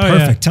 came out at the Oh, yeah.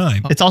 perfect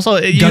time. It's also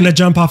Gonna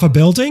jump off a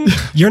building?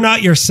 You're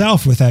not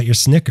yourself without your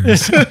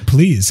Snickers.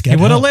 Please get he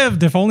would have help.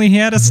 lived if only he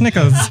had a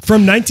Snickers.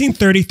 From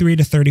 1933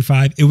 to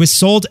 35, it was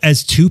sold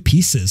as 2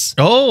 pieces.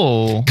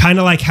 Oh. Kind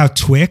of like how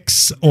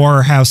Twix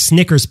or how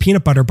Snickers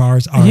peanut butter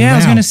bars are Yeah, I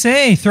was now. going to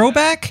say,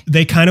 throwback?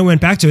 They kind of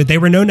went back to it. They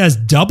were known as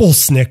double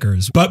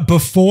Snickers, but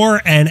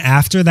before and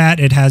after that,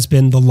 it has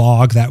been the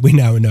log that we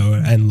now know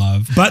and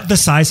love. But the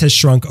size has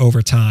shrunk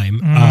over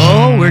time.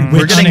 Oh,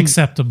 we're getting.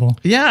 Unacceptable.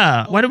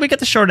 Yeah. Why did we get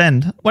the short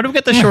end? Why did we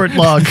get the short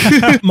log?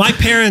 My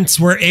parents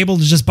were able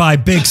to just buy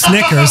big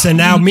Snickers, and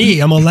now me,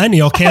 a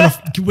millennial, can't.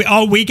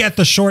 We get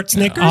the short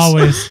Snickers.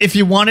 Always. If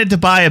you wanted to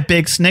buy a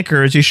big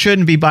Snickers, you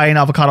shouldn't be buying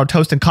avocado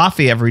toast and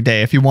coffee every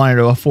day if you wanted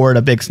to afford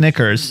a big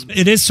Snickers.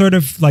 It is sort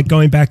of like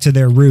going back to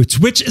their roots,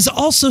 which is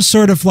also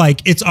sort of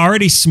like it's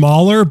already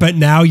smaller, but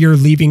now you're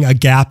leaving a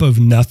gap of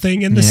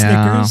nothing in the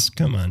Yeah. Snickers.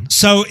 Come on.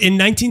 So in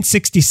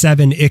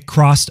 1967, it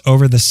crossed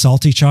over the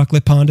salty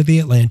chocolate pond of the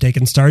Atlantic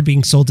and started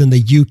being sold in the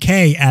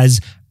UK as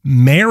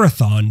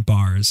Marathon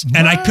bars.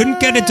 And I couldn't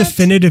get a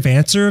definitive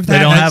answer of that. They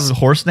don't That's- have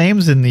horse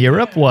names in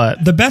Europe?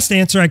 What? the best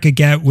answer I could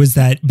get was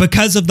that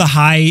because of the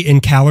high in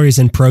calories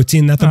and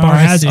protein that the bar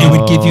I has, see. it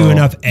would give you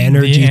enough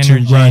energy to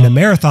energy. run a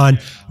marathon.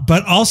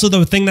 But also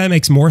the thing that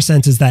makes more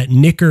sense is that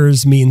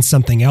Knickers means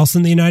something else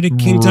in the United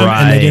Kingdom, and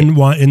Right. they didn't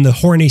want in the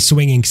horny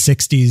swinging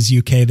 60s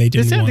UK. They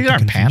didn't want These the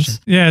aren't confusion. pants.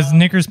 Yeah, is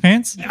Knickers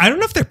pants? I don't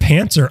know if they're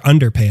pants or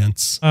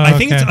underpants. Oh, I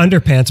think it's okay.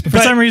 underpants. For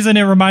some reason,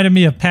 it reminded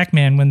me of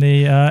Pac-Man when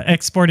they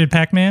exported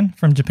Pac-Man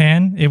from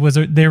Japan. It was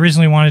they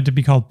originally wanted to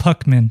be called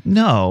Puckman.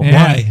 No. Yeah.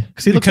 Why?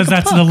 He looks Because like a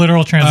that's puck. the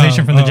literal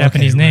translation Oh, from the oh, okay,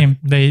 Japanese right. name.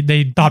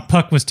 They thought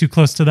Puck was too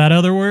close to that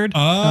other word, Oh.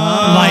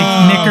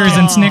 like Knickers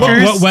and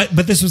Snickers. What?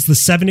 But this was the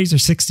 70s or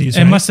 60s, It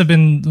right? must have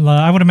been,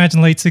 I would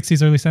imagine, late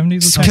 60s, early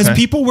 70s. Because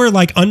people were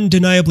like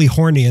undeniably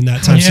horny in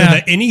that time. So Yeah.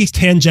 that any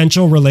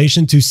tangential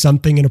relation to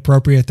something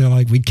inappropriate, they're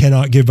like, we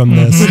cannot give them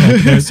this.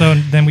 Like, there's- So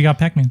then we got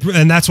Pac-Man.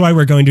 and that's why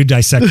we're going to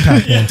dissect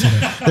Pac-Man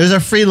today. There's a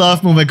free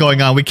love movement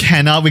going on. We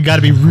got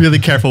to be really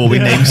careful when we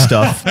name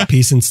stuff.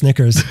 Peace and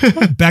Snickers.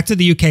 Back to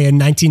the UK in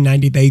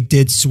 1990, they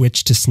did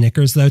switch to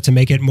Snickers though to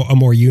make it a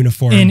more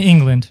uniform. In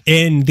England. In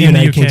the In the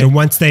United UK. Kingdom,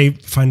 once they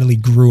finally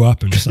grew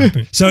up and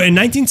something. So in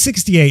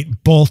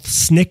 1968, both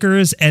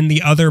Snickers and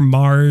the other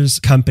Mars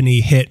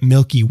company hit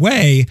Milky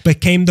Way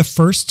became the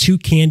first 2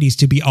 candies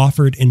to be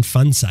offered in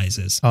fun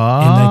sizes in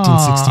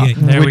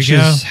 1968. There we Which go.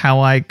 is how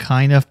I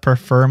kind of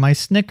prefer my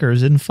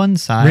Snickers in fun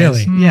size.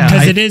 Really? Yeah.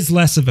 Because I- it is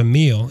less of a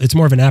meal. It's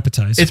more of an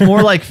appetizer. It's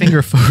more like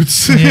finger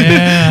foods.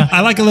 Yeah.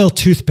 I like a little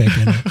toothpick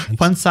in it.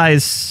 Fun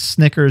size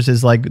Snickers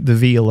is like the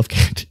veal of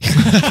candy.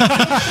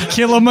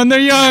 Kill them when they're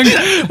young.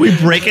 We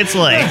break its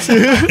legs.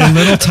 In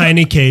little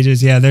tiny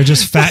cages. Yeah, they're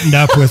just fattened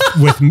up with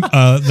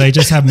they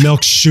just have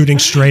milk shooting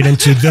straight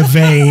into the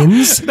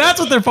veins. That's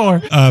what they're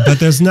for. But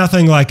there's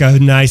nothing like a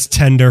nice,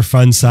 tender,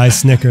 fun-sized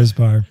Snickers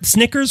bar.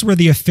 Snickers were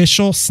the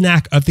official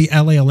snack of the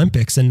LA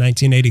Olympics in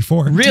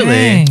 1984. Really?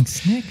 Dang,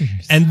 Snickers.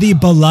 And the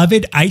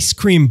beloved ice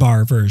cream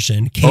bar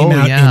version came Oh,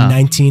 out yeah. in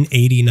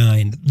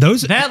 1989.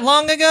 Those That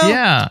long ago?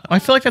 Yeah. I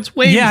feel like that's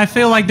way. Yeah, I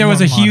feel like there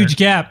was a more huge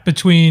gap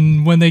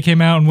between when they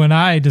came out and when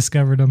I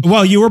discovered them.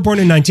 Well, you were born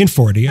in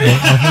 1940.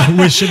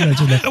 We should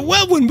mention that.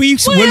 Well, when we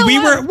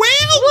were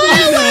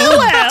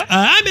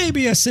I may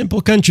be a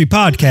simple country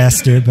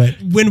podcaster, but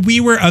when we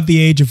were of the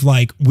age of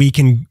like we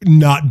can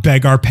not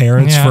beg our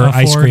parents Yeah, for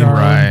ice afford cream, our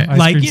own Right. ice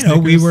like cream you know,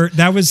 we Snickers. were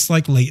that was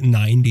like late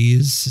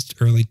 90s,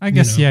 early. I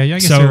guess, you know. yeah, I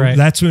guess so you're right.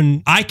 that's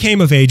when I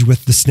came of age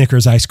with the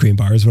Snickers ice cream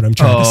bar. Is what I'm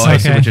trying to Oh, say. I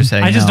see what you're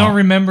saying I just now. don't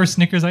remember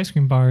Snickers ice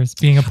cream bars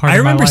being a part I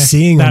of my remember life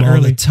seeing that them all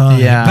early. the time.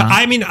 Yeah. But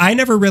I mean, I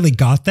never really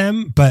got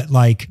them, but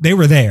like they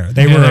were there.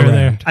 They Yeah, were they were around.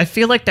 there. I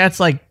feel like that's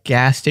like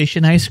gas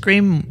station ice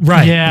cream.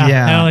 Right. Yeah,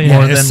 hell yeah.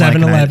 More Yeah, than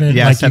 7-Eleven.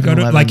 Like, Like you go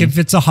to, like if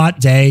it's a hot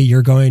day,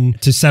 you're going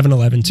to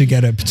 7-Eleven to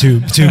get a to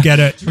get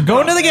a. We're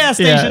going to the gas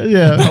yeah, station.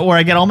 yeah. Or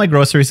I get all my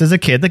groceries as a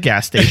kid, the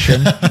gas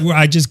station.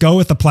 I just go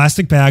with a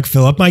plastic bag,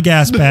 fill up my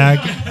gas bag,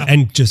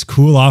 and just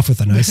cool off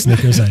with a nice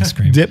Snickers ice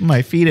cream. Dip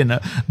my feet in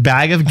a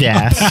bag of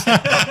gas.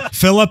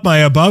 fill up my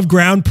above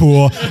ground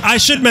pool. I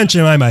should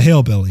mention I'm a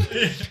hillbilly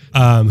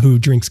who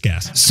drinks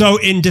gas. So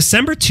in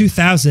December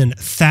 2000,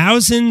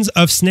 thousands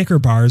of Snicker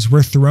bars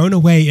were thrown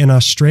away in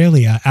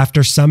Australia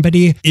after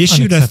somebody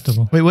issued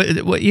Unacceptable.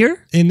 Wait, what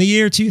year? in the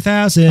year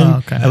 2000. Oh,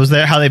 okay. I was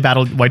there how they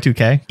battled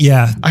Y2K.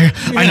 Yeah.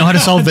 I know how to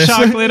solve this.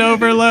 Chocolate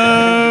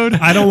overload.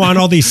 I don't want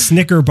all these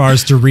Snicker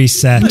bars to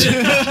reset.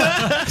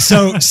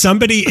 So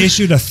somebody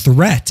issued a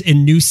threat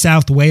in New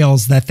South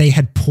Wales that they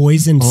had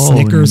poisoned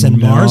Snickers and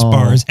Mars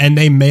bars, and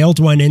they mailed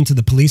one into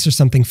the police or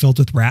something filled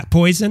with rat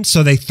poison.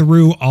 So they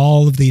threw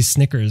all of these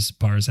Snickers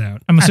bars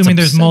out. I'm assuming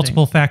there's upsetting.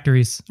 multiple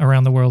factories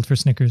around the world for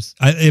Snickers.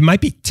 It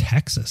might be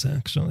Texas,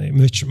 actually,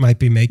 which might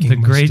be making The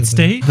most great of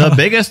state. The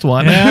biggest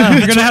one. Yeah,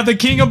 you're gonna have the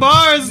king of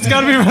bars. It's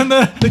gotta be around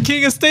the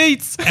king of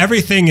states.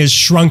 Everything is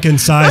shrunk in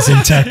size in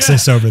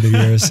Texas over the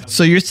years.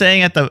 So you're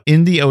saying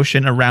in the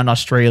ocean around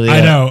Australia,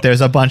 I know.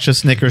 there's a bunch of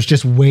Snickers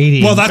just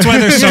waiting. Well, that's why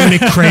there's so many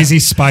crazy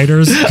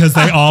spiders, because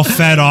they all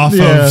fed off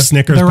Yeah. of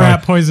Snickers The bar.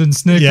 rat poison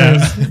Snickers. Yeah.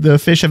 the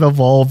fish have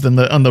evolved on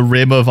the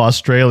rim of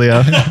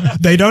Australia.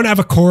 They don't have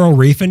a coral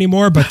reef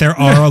anymore, but there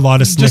are a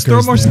lot of Snickers Just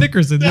throw more there.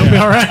 Snickers and you'll be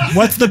all right.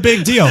 What's the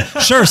big deal?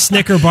 Sure,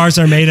 Snicker bars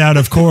are made out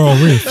of coral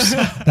reefs.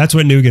 That's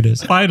what nougat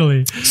is.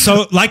 Finally.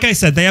 So, like I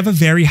said, they have a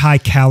very high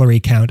calorie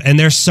count, and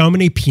there's so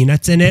many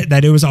peanuts in it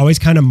that it was always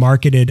kind of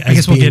marketed as I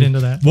guess we'll being- get into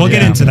that. We'll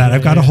get Yeah. into that. Yeah,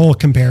 I've got a yeah. whole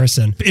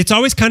comparison. It's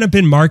always kind of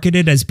been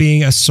marketed as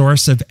being a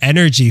source of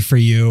energy for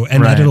you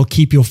and Right. that it'll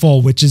keep you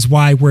full, which is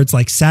why words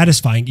like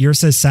satisfying, yours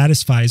says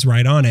satisfies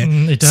right on it.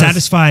 It does.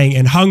 Satisfying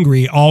and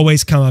hungry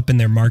always come up in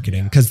their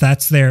marketing because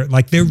that's their,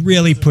 like, they're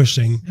really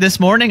pushing. This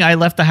morning, I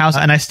left the house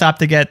and I stopped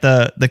to get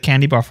the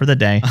candy bar for the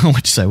day,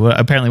 which is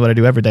apparently what I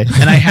do every day.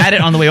 And I had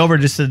it on the way over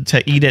just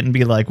to eat it and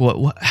be like,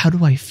 what? How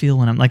do I feel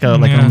when I'm like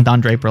I'm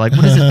Don Draper? Like,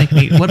 what does it make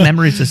me? What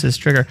memories does this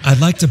trigger? I'd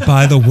like to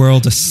buy the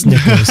world a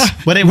Snickers.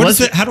 But it What was.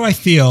 is it? How do I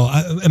feel?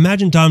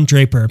 Imagine Dom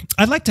Draper.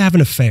 I'd like to have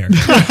an affair.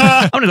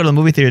 I'm gonna go to the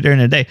movie theater during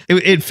the day.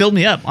 It filled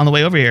me up on the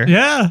way over here.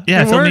 Yeah.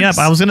 Yeah, it filled me works.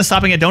 up. I was gonna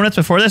stop and get donuts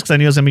before this because I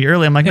knew it was gonna be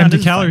early. I'm like, no, Empty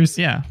this is fine. calories.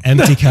 Yeah,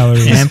 Empty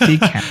calories. empty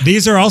calories.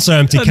 These are also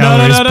empty no,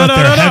 calories, no, but no,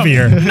 they're no, no.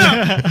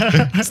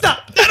 heavier. Stop.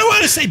 I don't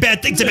want to say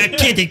bad things about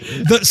candy.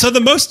 So the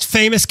most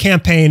famous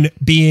campaign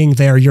being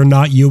their "You're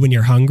Not You When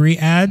You're Hungry"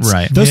 ads.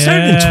 Right. Those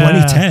started in Yeah.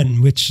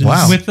 2010, which is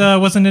Wow. With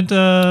wasn't it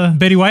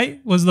Betty White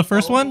was the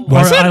first one,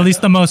 Was or it? at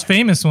least the most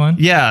famous one?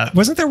 Yeah,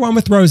 Wasn't there one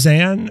with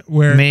Roseanne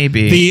where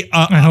Maybe. the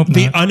I hope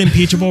the not.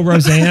 unimpeachable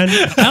Roseanne?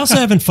 I also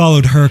haven't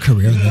followed her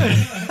career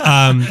lately.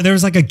 There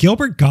was like a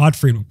Gilbert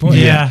Gottfried. Boy,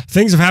 Yeah.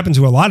 things have happened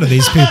to a lot of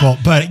these people.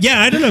 But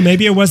yeah, I don't know.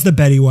 Maybe it was the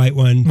Betty White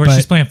one. Where but,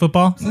 she's playing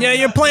football. Yeah,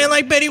 you're playing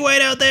like Betty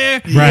White out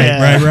there.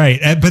 Right.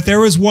 But there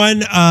was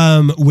one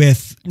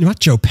with not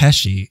Joe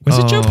Pesci. Was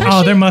it Joe Pesci?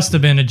 Oh, there must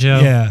have been a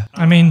joke. Yeah.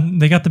 I mean,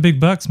 they got the big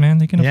bucks, man.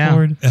 They can Yeah.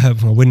 afford.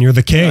 Well, when you're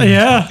the king,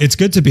 Yeah. it's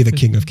good to be the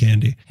king of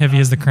candy. Heavy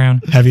as the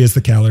crown. Heavy as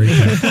the calorie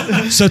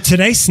count. So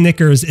today,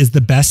 Snickers is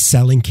the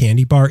best-selling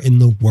candy bar in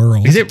the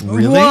world. is it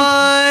really?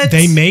 What?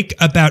 They make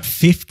about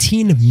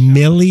 15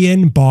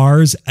 million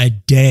bars a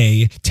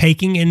day,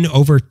 taking in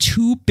over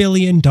 $2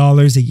 billion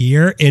a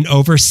year in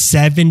over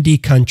 70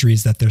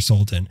 countries that they're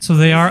sold in. So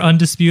they are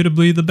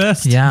undisputably the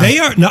best. Yeah. They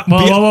are not.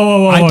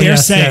 Whoa, I dare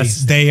yes, say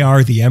yes. they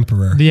are the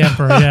emperor. The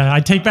emperor. Yeah, I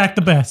take back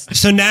the best.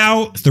 So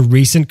now the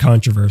recent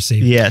controversy.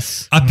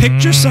 Yes. A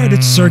picture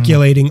started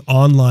circulating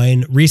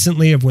online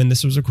recently of when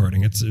this was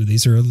recording.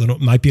 These are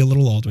might be a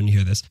little old when you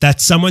hear this.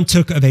 That someone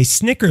took of a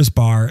Snickers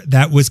bar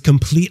that was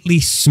completely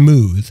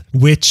smooth,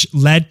 which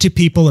led to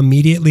people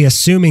immediately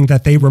assuming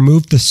that they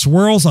removed the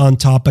swirls on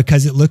top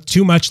because it looked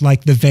too much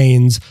like the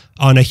veins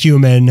on a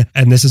human.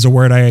 And this is a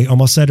word I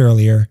almost said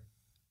earlier.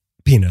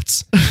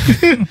 Peanuts.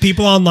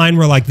 People online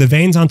were like, the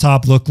veins on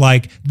top look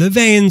like the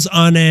veins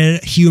on a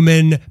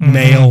human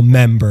male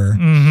member.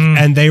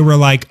 And they were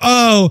like,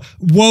 oh,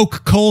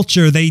 woke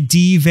culture. They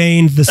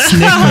deveined the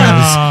Snickers.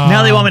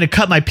 Now they want me to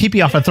cut my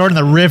pee-pee off and throw it in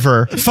the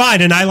river.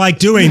 Fine, and I like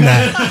doing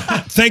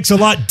that. Thanks a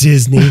lot,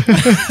 Disney.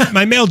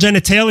 My male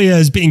genitalia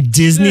is being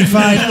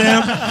Disney-fied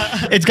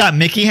now. It's got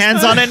Mickey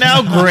hands on it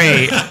now.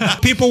 Great.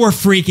 People were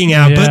freaking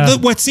out. Yeah.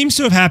 But what seems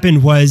to have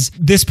happened was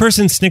this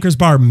person's Snickers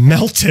bar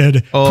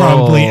melted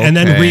probably and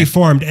then okay.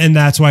 reformed. And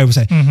that's why I was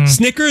saying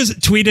Snickers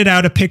tweeted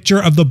out a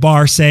picture of the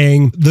bar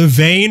saying the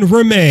vein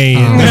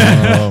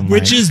remains,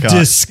 which is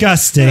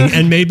disgusting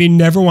and made me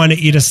never want to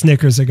eat a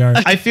Snickers again.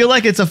 I feel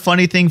like it's a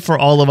funny thing for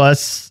all of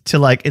us to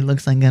like, it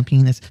looks like a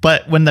penis.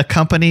 But when the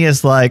company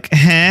is like,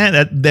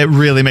 that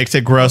really makes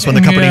it gross when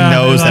the company Yeah,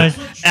 knows like,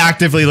 that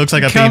actively looks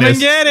like a Come penis.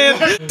 and get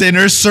it.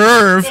 Dinner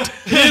served.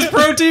 Here's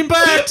protein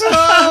packed.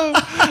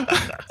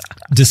 Oh.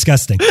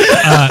 Disgusting.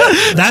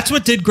 That's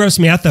what did gross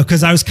me out though,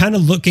 because I was kind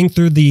of looking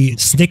through the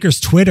Snickers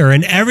Twitter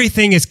and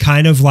everything is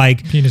kind of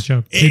like Penis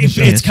joke.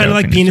 it's kind of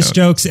like penis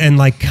jokes and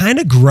like kind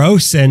of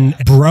gross and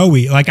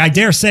bro-y. Like I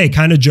dare say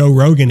kind of Joe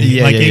Rogan-y.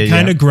 It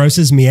kind of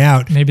grosses me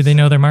out. Maybe they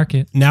know their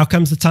market. Now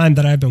comes the time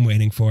that I've been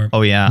waiting for.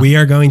 Oh, yeah. We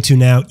are going to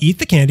now eat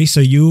the candy. So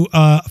you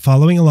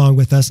following along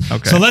with us.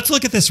 Okay. So let's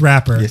look at this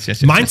wrapper.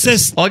 Yes, Mine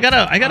says... Well, I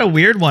got a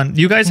weird one.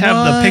 You guys have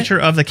the picture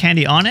of the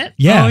candy on it?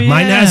 Yeah, Oh, yeah.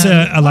 mine has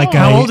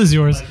How old is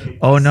yours?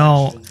 Oh,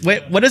 no.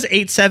 Wait, what does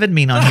 8-7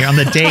 mean on here? On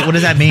the date, what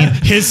does that mean?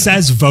 His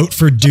says vote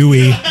for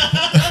Dewey.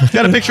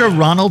 Got a picture of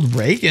Ronald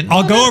Reagan.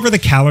 I'll go over the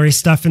calorie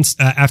stuff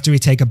after we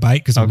take a bite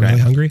because I'm really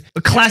hungry.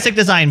 A classic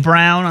design,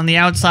 brown on the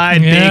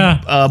outside, Yeah.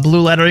 big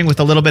blue lettering with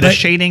a little bit of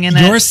shading in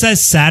it. Yours says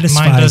Mine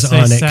satisfies does say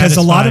on it because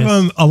a lot of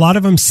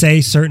satisfies. them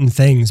say certain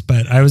things,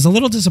 but I was a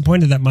little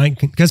disappointed that mine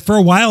because for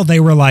a while they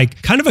were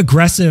like kind of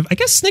aggressive. I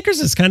guess Snickers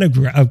is kind of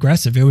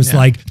aggressive. It was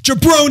like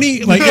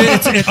jabroni. Like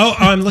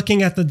I'm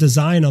looking at the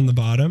design on the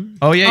bottom.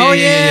 Oh yeah. I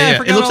It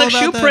forgot looks all like shoe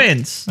about that.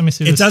 prints. Let me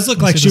see. It this. does look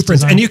Let me like see shoe this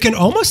prints, design. and you can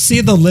almost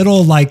see the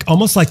little like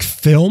almost like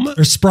film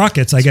or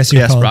sprockets, I guess you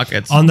call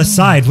sprockets. them, on the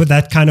side. With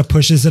that kind of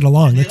pushes it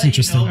along. That's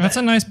interesting. That's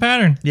a nice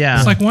pattern. Yeah.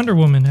 It's like Wonder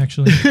Woman,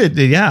 actually.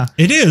 Yeah.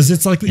 It is.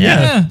 It's like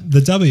Yeah.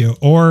 the W,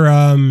 or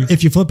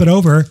if you flip it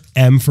over,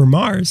 M for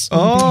Mars.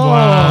 Oh,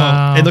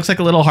 Wow. It looks like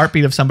a little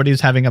heartbeat of somebody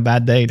who's having a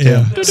bad day too.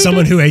 Yeah.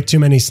 Someone who ate too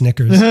many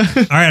Snickers. All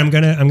right, I'm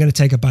gonna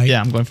take a bite.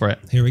 Yeah, I'm going for it.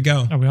 Here we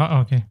go. Oh,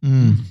 okay.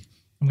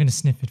 I'm going to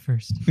sniff it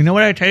first. You know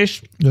what I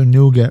taste? The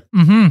nougat.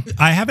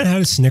 I haven't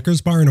had a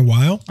Snickers bar in a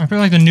while. I feel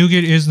like the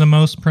nougat is the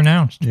most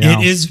pronounced. Yeah.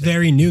 It is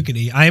very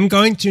nougaty. I am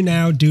going to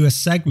now do a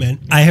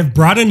segment. I have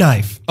brought a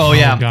knife. Oh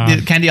yeah, God.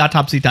 The candy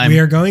autopsy time. We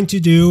are going to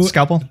do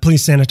Scalpel?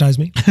 Please sanitize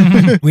me.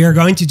 We are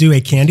going to do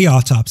a candy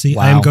autopsy.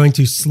 I am Wow. going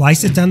to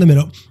slice it down the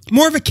middle.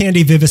 More of a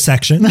candy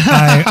vivisection.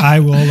 I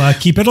will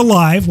keep it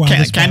alive while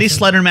this Candy process-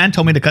 Slenderman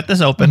told me to cut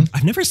this open.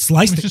 I've never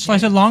sliced You it. should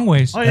slice it long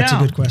ways. Oh, That's yeah.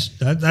 a good question.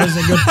 That is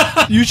a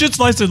good. You should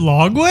slice it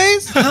long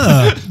ways?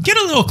 Get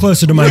a little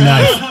closer to my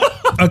knife.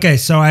 Okay,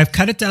 so I've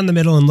cut it down the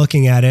middle and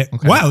looking at it.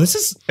 Wow, this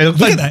is. It looks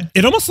look like- at that.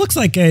 It almost looks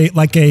like a. It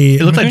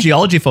looks like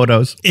geology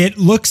photos. It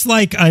looks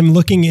like I'm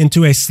looking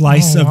into a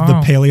slice Oh, of the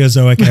wow.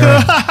 Paleozoic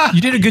era. You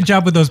did a good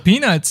job with those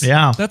peanuts.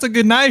 Yeah. That's a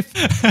good knife.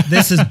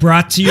 This is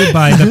brought to you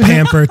by the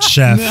Pampered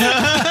Chef.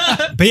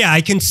 But yeah,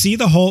 I can see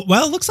the whole.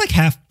 Well, it looks like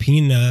half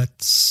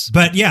peanuts.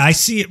 But yeah, I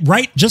see it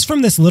right just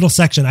from this little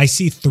section. I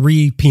see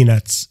 3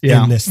 peanuts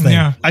Yeah. in this thing.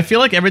 Yeah. I feel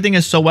like everything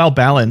is so well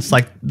balanced.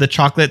 Like the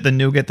chocolate, the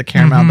nougat, the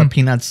caramel, the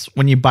peanuts.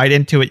 When you bite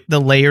into it, the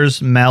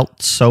layers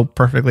melt so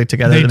perfectly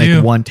together They to do.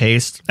 make one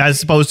taste,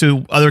 as opposed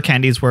to other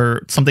candies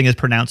where something is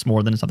pronounced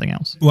more than something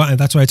else. Well,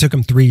 that's why it took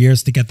them 3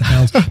 years to get the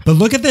balance. But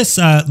look at this,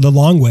 the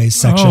long ways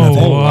section of it.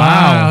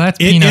 Wow. That's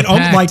It peanut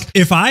packed. like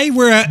if I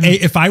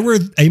were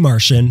a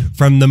Martian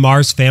from the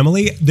Mars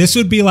family, this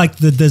would be like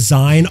the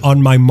design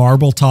on my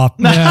marble top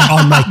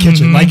on my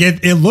kitchen. Like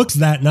it looks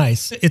that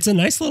nice. It's a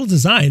nice little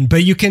design,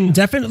 but you can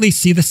definitely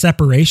see the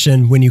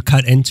separation when you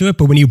cut into it.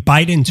 But when you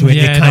bite into it,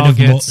 Yeah, it it kind all of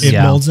gets- it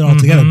Yeah. molds it all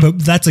together. But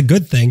that's a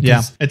good thing. 'cause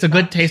Yeah, it's a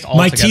good taste. my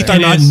Altogether. teeth are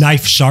not is.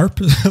 knife sharp.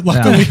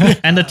 Luckily. Yeah.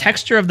 And the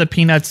texture of the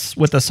peanuts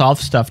with the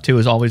soft stuff too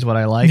is always what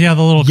I like. Yeah,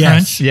 the little Yes.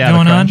 crunch Yeah, the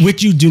going crunch. on.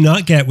 Which you do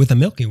not get with a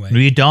Milky Way.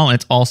 You don't.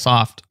 It's all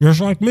soft. Just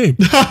like me.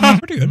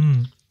 Pretty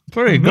good.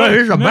 Pretty good.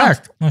 It's the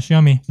best. That's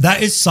yummy.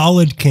 That is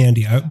solid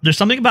candy. There's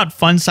something about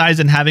fun size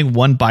and having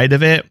one bite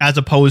of it as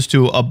opposed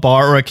to a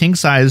bar or a king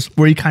size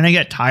where you kind of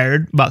get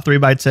tired about 3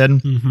 bites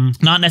in.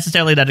 Not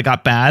necessarily that it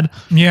got bad,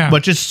 Yeah.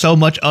 but just so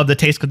much of the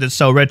taste because it's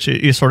so rich,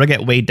 you sort of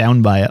get weighed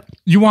down by it.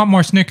 You want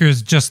more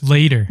Snickers just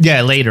later.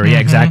 Yeah, later. Yeah,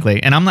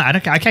 exactly. And I'm not.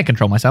 I can't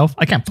control myself.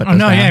 I can't put. Oh, this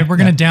no, down. yeah. We're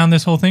going to down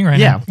this whole thing right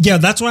Yeah. now. Yeah,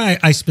 that's why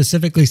I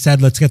specifically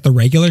said let's get the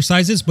regular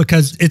sizes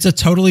because it's a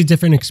totally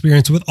different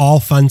experience with all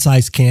fun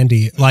size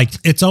candy. Like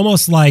it's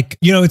almost like,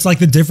 it's like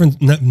the difference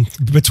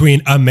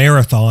between a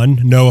marathon,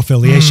 no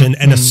affiliation,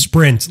 and a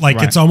sprint. Like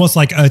Right. it's almost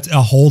like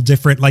a whole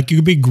different, like you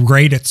could be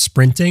great at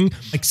sprinting.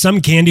 Like some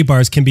candy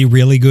bars can be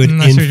really good I see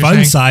what in you're fun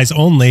saying. size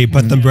only,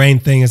 but the brain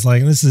thing is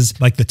like, this is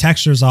like the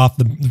texture's off,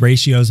 the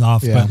ratio's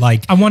off, but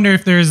like, I wonder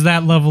if there's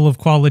that level of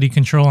quality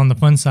control on the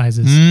fun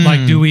sizes.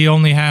 Like, do we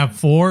only have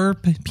 4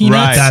 peanuts?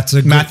 Right. That's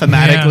a good-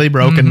 mathematically Yeah.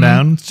 broken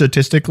down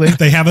statistically.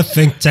 they have a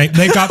think tank.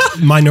 They got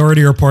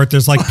Minority Report.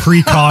 There's like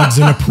precogs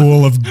in a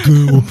pool of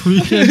goo.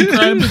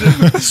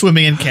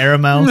 Swimming in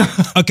caramel.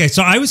 Okay,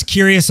 so I was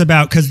curious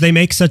about because they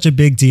make such a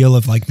big deal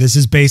of like this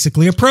is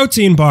basically a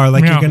protein bar,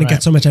 like Yeah. you're going to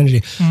get so much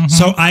energy.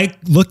 So I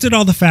looked at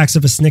all the facts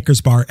of a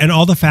Snickers bar and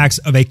all the facts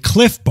of a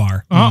Cliff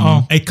bar,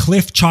 a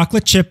Cliff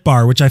chocolate chip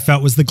bar, which I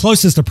felt was the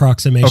closest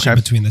approximation Okay.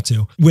 between the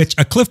two. Which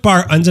a Cliff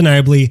bar,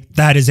 undeniably,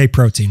 that is a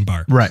protein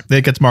bar. Right.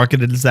 It gets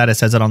marketed as that. It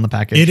says it on the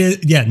package. It is,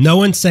 yeah. No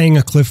one's saying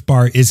a Cliff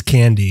bar is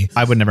candy.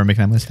 I would never make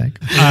that mistake.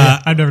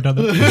 I've never done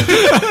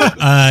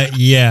that.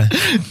 Yeah.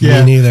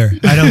 Me neither.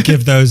 I don't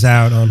give those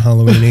out on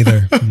Halloween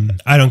either.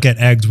 I don't get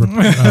eggs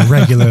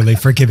regularly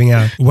for giving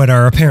out what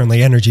are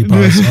apparently energy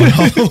bars on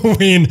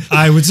Halloween.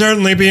 I would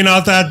certainly be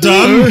not that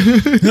dumb.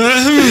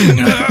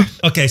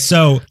 Okay,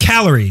 so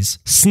calories.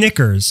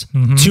 Snickers,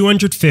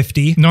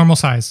 250. Normal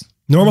size.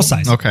 Normal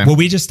size. Okay. Well,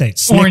 we just ate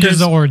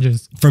Snickers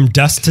Oranges. from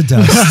dusk to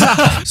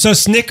dusk. So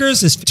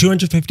Snickers is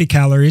 250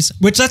 calories,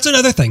 which that's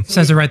another thing.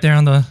 Says it right there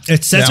on the...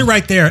 It says it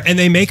right there, and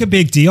they make a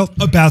big deal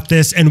about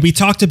this. And we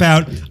talked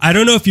about, I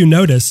don't know if you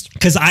noticed,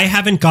 because I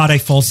haven't got a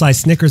full-size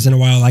Snickers in a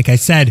while. Like I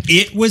said,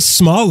 it was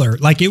smaller.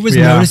 Like it was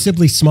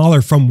noticeably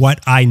smaller from what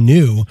I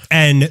knew.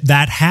 And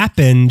that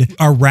happened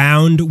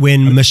around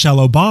when Michelle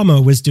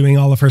Obama was doing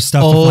all of her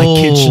stuff with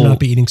like kids should not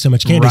be eating so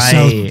much candy.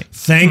 Right. So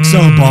thanks,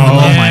 Obama.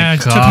 Oh my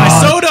took my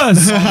God.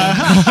 sodas.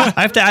 I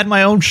have to add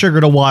my own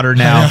sugar to water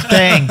now.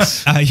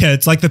 Thanks. Yeah,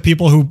 it's like the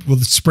people who will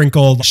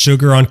sprinkle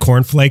sugar on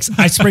cornflakes.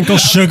 I sprinkle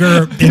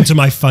sugar into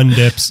my Fun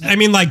Dips. I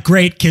mean, like,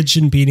 great, kids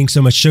shouldn't be eating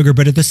so much sugar,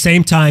 but at the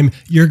same time,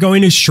 you're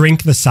going to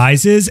shrink the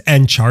sizes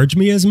and charge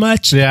me as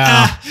much?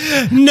 Yeah.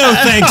 No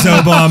thanks,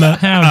 Obama.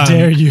 How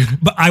dare you?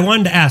 But I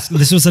wanted to ask,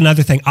 this was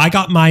another thing. I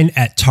got mine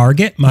at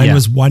Target. Mine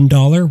was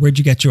 $1. Where'd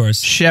you get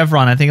yours?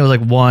 Chevron, I think it was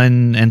like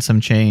one and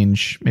some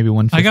change, maybe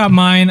 150. I got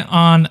mine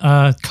on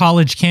a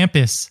college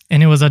campus,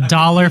 and it was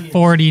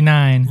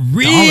 $1.49.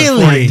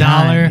 Really?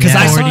 $1.49. Because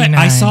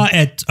I saw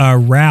at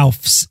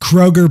Ralph's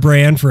Kroger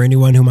brand, for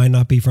anyone who might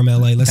not be from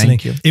LA listening.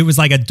 Thank you. It was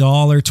like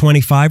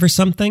 $1.25 or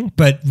something,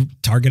 but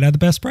Target had the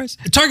best price.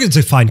 Target's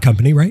a fine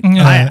company, right?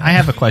 Yeah. I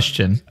have a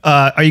question.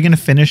 Are you going to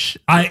finish?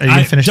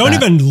 I finish don't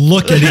that? even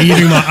look at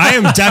eating my. I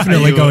am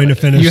definitely going to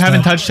finish. You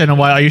haven't that. touched it in a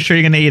while. Are you sure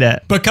you're going to eat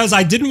it? Because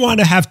I didn't want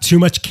to have too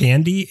much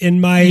candy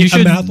in my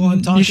mouth while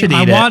I'm talking. you should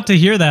I eat it. want to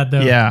hear that,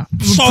 though. Yeah.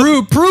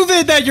 Prove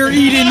it that you're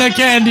eating the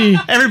candy.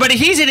 Everybody,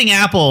 he's eating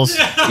apples.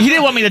 He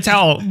didn't want me to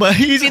tell, but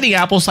he's eating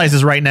apple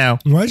slices right now.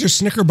 Why is your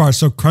Snicker bar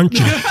so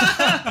crunchy?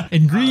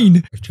 And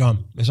green.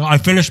 So I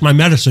finished my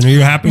medicine. Are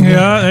you happy?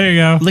 Yeah, there you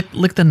go.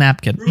 Lick the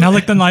napkin. Now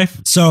lick the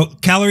knife. So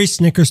calories,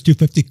 Snickers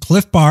 250,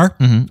 Cliff Bar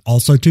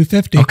also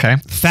 250. Okay.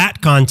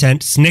 Fat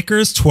content,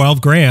 Snickers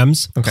 12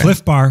 grams, Okay.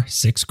 Cliff Bar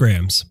 6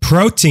 grams.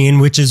 Protein,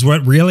 which is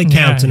what really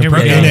counts in here we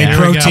go. a Here we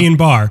go. protein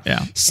bar.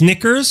 Yeah.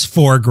 Snickers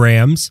 4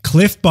 grams,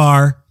 Cliff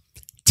Bar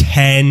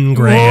 10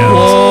 grams.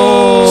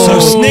 So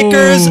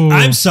Snickers,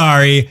 I'm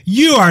sorry,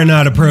 you are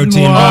not a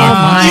protein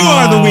bar. You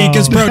are the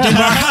weakest protein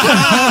bar.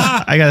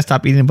 I got to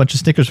stop eating a bunch of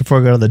Snickers before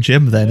I go to the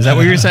gym then. Is that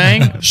what you're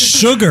saying?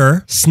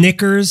 Sugar,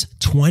 Snickers,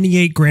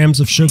 28 grams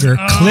of sugar.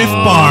 Cliff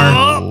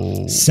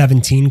Bar,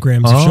 17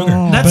 grams of sugar.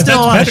 That's But still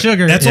a lot of better.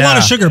 sugar. That's a lot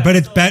of sugar, but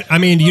it's I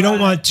mean, you don't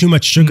want too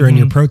much sugar in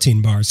your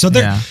protein bar. So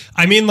there,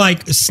 I mean,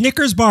 like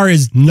Snickers bar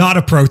is not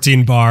a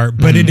protein bar,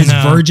 but it is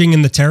verging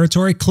in the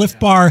territory. Cliff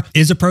Bar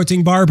is a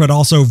protein bar, but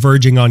also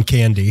verging on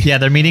candy. Yeah,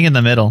 they're meeting in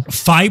the middle.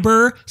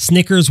 Fiber,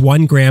 Snickers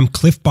 1 gram,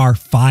 Cliff Bar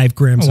 5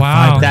 grams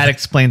Wow. of fiber. That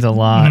explains a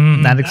lot.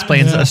 That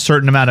explains a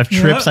certain amount of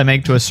trips I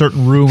make to a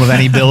certain room of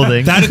any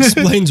building. That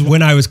explains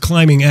when I was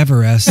climbing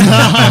Everest.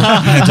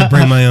 I had to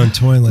bring my own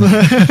toilet.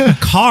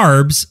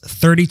 Carbs,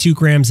 32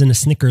 grams in a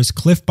Snickers.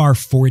 Cliff Bar,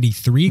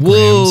 43 grams.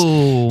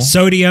 Whoa.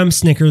 Sodium,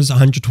 Snickers,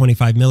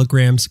 125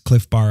 milligrams.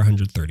 Cliff Bar,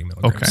 130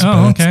 milligrams. Okay. But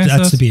Oh, okay.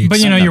 That's So- to be but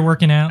you know, you're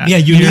working out. Yeah,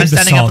 you need You're the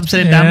standing up salt. and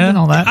sitting down Yeah. and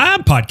all that.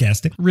 I'm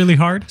podcasting. Really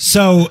hard.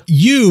 So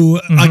you,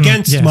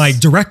 against yes. my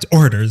direct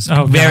orders,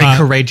 Oh, Very Uh,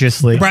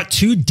 courageously. brought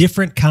 2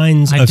 different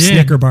kinds I of did.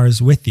 Snicker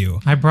bars with you.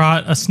 I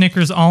brought a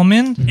Snickers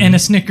almond and a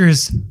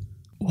Snickers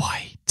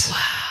white.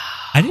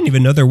 I didn't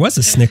even know there was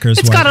a Snickers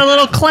It's one. got a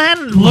little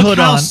clan Look hood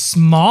how on.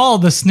 small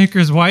the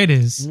Snickers white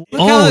is. Look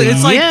Oh, how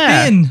it's like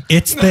yeah. thin.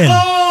 It's thin.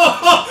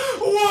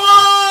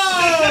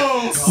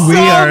 We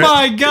Oh are.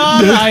 my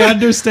god, I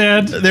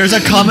understand. There's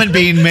a comment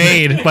being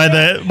made by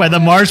the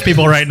Mars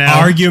people right now.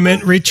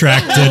 Argument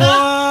retracted.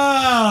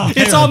 Wow.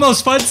 It's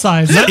almost fun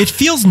size. It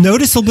feels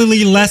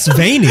noticeably less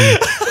veiny.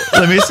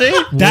 Let me see.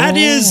 That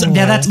is,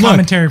 Yeah, that's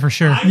commentary for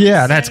sure.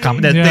 Yeah, that's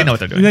common. They Yeah. know what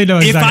they're doing. They know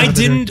if exactly I what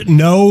they're doing. didn't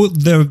know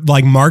the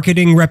like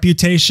marketing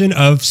reputation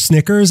of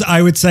Snickers,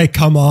 I would say,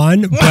 come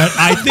on. But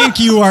I think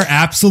you are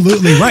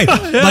absolutely right.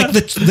 Like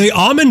the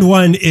almond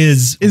one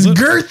is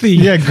girthy.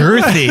 Yeah,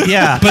 girthy.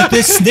 Yeah. but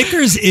this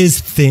Snickers is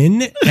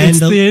thin and It's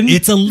thin,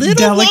 it's a little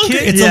delicate. longer.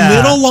 It's Yeah. a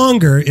little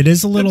longer. It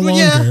is a little longer.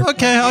 Yeah,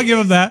 okay, I'll give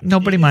him that.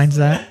 Nobody minds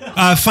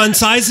that. Fun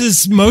size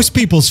is most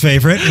people's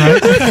favorite,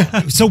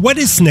 right? So what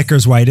is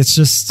Snickers white? It's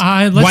just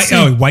Let's white. see.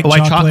 Oh, white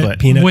chocolate,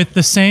 peanut. With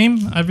the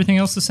same, everything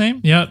else the same?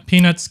 Yep,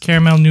 peanuts,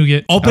 caramel,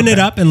 nougat. Open it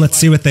up and let's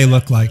see what they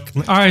look like.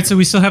 All right, so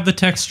we still have the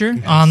texture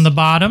on the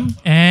bottom,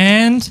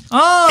 and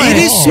It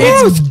is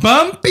it's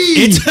bumpy.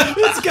 It's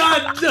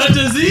got a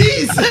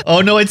disease.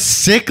 Oh no, it's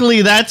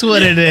sickly. That's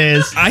what it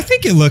is. I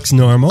think it looks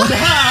normal.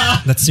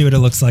 Let's see what it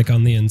looks like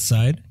on the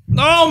inside.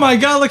 Oh my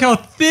God, look how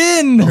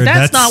thin.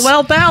 That's not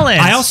well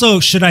balanced. I also,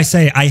 should I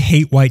say, I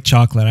hate white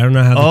chocolate. I don't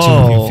know how the two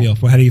of you feel.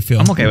 Well, how do you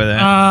feel? I'm okay with it.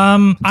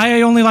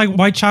 I only like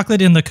white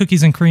chocolate in the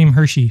cookies and cream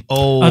Hershey.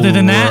 Oh, Other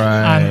than that,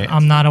 right.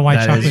 I'm not a white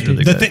That chocolate is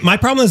really dude. good. My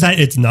problem is that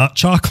it's not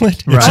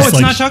chocolate. Right. Oh, it's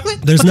not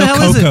chocolate? There's What the no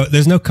hell is cocoa. it?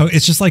 There's no cocoa.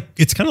 It's just like,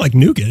 it's kind of like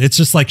nougat. It's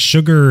just like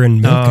sugar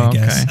and milk, I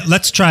guess. okay.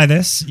 Let's try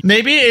this.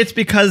 Maybe it's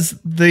because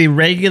the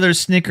regular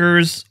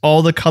Snickers,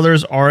 all the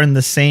colors are in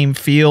the same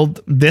field.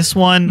 This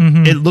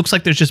one, it looks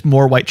like there's just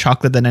more white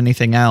chocolate than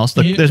anything else.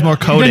 There's more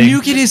coating. The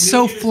nougat is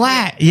so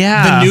flat.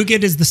 Yeah. The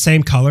nougat is the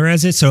same color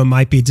as it, so it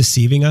might be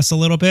deceiving us a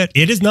little bit.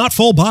 It is not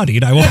full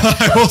bodied. I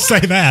will say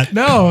that.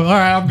 No, all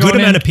right, I'm going Good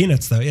amount in. of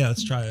peanuts though. Yeah,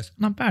 let's try this.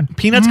 Not bad.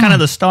 Peanut's kind of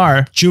the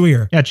star.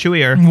 Chewier. Yeah,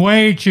 chewier.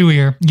 Way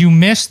chewier. You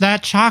miss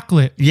that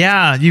chocolate.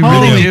 Yeah, you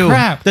Holy really do.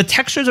 crap. The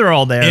textures are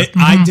all there.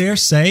 I dare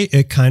say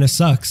it kind of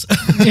sucks.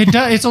 It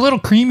does. It's a little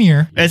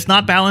creamier. It's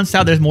not balanced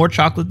out. There's more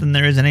chocolate than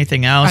there is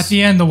anything else. At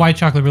the end, the white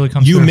chocolate really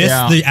comes You through. miss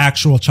Yeah. the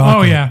actual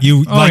chocolate. Oh, yeah.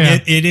 You Oh, like yeah.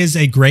 it is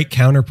a great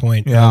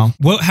counterpoint. Yeah.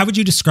 How would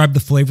you describe the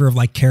flavor of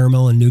like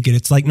caramel and nougat?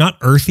 It's like not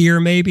earthier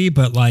maybe,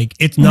 but like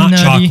it's not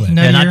Nutty, chocolate. nutty.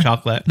 They're not nuttier.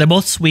 chocolate. They're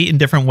both sweet in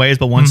different ways,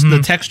 but one's the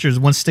textures,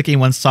 one's sticky,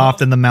 one's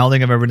soft, and the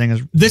melding of everything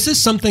is. This is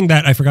something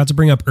that I forgot to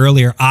bring up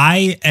earlier.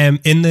 I am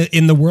in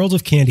the world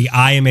of candy.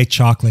 I am a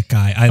chocolate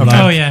guy. I love.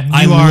 Oh yeah,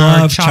 I you are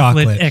a love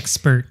chocolate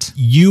expert.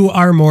 You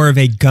are more of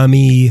a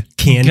gummy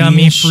candy.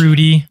 Gummy,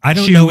 fruity. I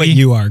don't chewy. know what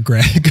you are,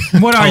 Greg.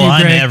 What are Oh, you,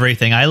 I'm Greg?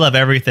 everything. I love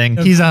everything.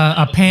 He's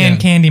a pan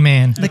candy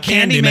man. The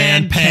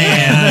Candyman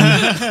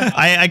pan.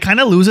 I kind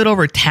of lose it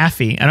over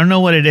taffy. I don't know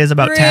what it is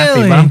about taffy,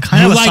 Really? but I'm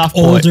kind You of a like soft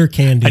boy. older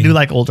candy. I do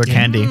like older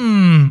candy.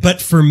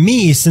 But for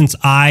me, since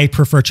I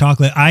prefer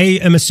chocolate, I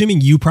am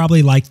assuming you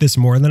probably like this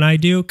more than I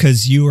do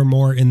because you are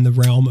more in the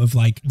realm of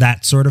like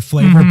that sort of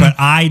flavor. But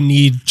I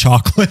need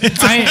chocolate.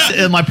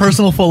 My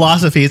personal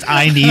philosophy is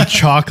I need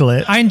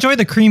chocolate. I enjoy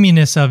the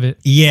creaminess of it.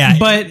 Yeah.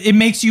 But it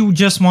makes you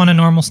just want a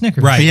normal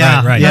Snickers. Right,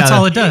 Yeah, right. That's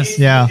all it does.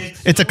 Yeah,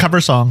 it's a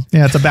cover song.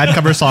 Yeah, it's a bad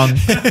cover song.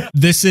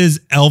 This is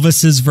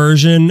Elvis's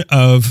version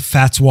of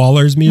Fats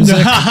Waller's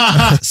music.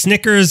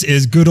 Snickers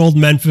is good old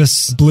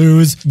Memphis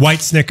blues.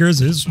 White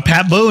Snickers is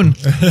Pat Boone.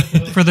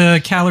 For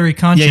the calorie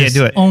conscious, Yeah,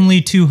 do it.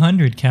 only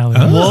 200 calories.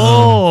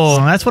 Whoa,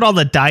 that's what all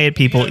the diet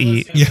people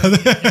eat.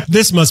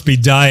 this must be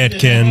diet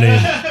candy.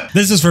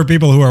 This is for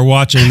people who are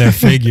watching their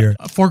figure.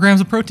 4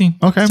 grams of protein.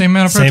 Okay. Same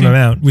amount of protein. Same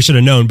amount. We should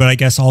have known, but I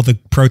guess all the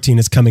protein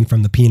is coming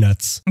from the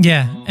peanuts.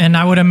 Yeah, and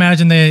I would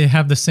imagine they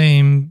have the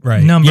same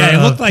Right. number. Yeah, it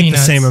of looked like the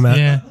peanuts. same amount.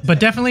 Yeah, but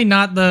definitely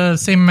not the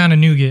same amount of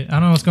nougat. I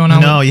don't know what's going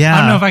on. No, with, yeah. I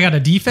don't know if I got a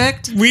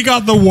defect, We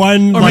got the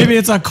one. or maybe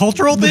it's a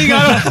cultural thing.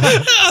 I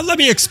don't Let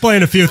me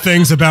explain a few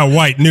things about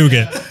white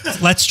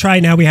nougat. Let's try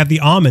now. We have the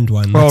almond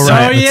one. Oh, Let's-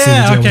 right. Oh let's see the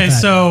yeah. deal Okay. with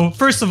that. So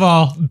first of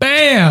all,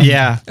 bam.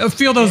 Yeah.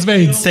 Feel those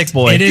veins. Thick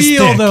boy. It is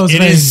Feel thick. those It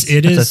veins. is.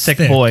 It It's is a sick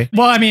thick. boy.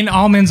 Well, I mean,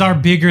 almonds are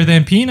bigger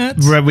than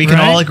peanuts. We can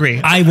right? all agree.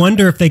 I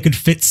wonder if they could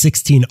fit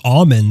 16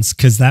 almonds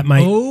because that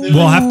might.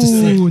 We'll have to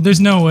see. Ooh, there's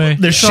no way.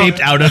 They're shaped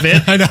out of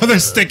it. I know they're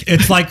stick.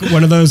 It's like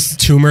one of those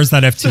tumors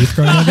that have teeth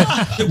growing out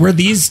of it. Were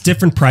these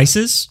different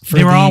prices? For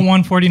They were the- all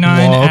 $149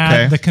 Whoa,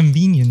 okay. at the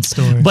convenience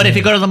store. But if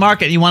you go to the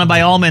market and you want to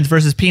buy almonds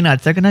versus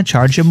peanuts, they're going to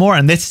charge you more.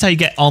 And this is how you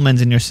get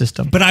almonds in your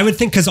system. But I would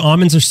think because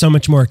almonds are so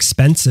much more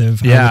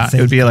expensive. I Yeah, would think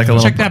it would be like a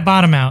little. check that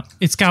bottom out.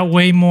 It's got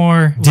way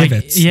more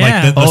divots. Like,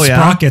 yeah. Like the Oh, yeah.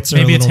 sprockets are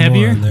Maybe a it's little more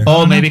heavier? in there.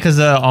 Oh, maybe because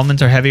the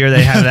almonds are heavier,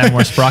 they have that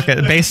more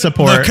sprocket base The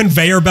support.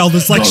 conveyor belt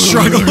is like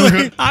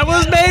struggling. I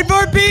was made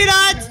for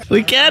peanuts.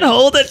 We can't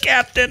hold it,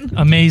 Captain.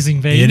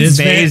 Amazing veins. It is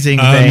Amazing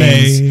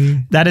Amazing. veins.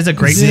 That is a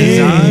great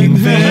Amazing design.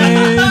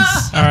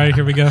 veins. All right,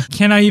 here we go.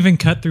 Can I even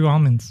cut through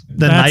almonds?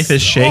 The knife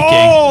is shaking.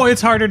 Oh,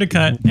 it's harder to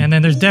cut. And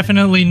then there's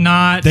definitely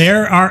not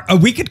There are.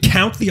 We could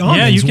count the almonds.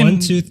 Yeah, you can- 1,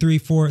 2, 3,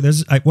 4.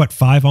 There's what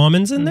 5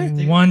 almonds in there?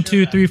 1,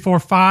 2, 3, 4,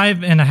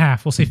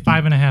 5.5. We'll say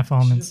 5.5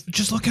 almonds.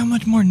 Just look how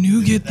much more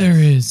nougat there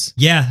is.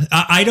 Yeah,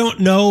 I don't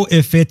know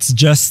if it's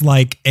just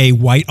like a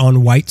white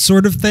on white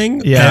sort of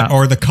thing, Yeah.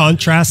 or the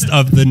contrast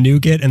of the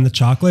nougat and the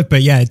chocolate.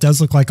 But yeah, it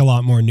does look like a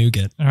lot more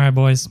nougat. All right,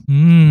 boys.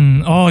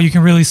 Oh, you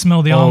can really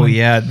smell the Oh, almond.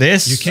 yeah.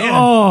 This. You can.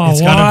 Oh,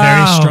 It's got a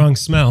wow. very strong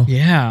smell.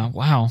 Yeah.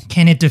 Wow.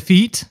 Can it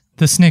defeat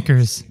the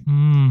Snickers?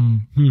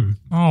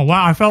 Oh,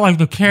 wow. I felt like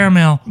the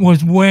caramel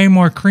was way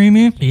more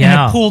creamy.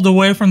 Yeah. And it pulled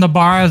away from the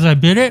bar as I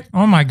bit it.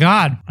 Oh, my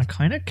God. I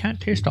kind of can't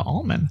taste the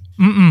almond.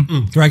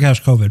 Greg has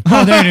COVID.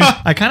 Oh, there it is.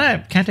 I kind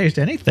of can't taste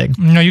anything.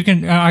 No, you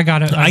can. I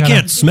got it. I got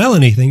can't it. smell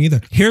anything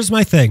either. Here's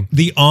my thing.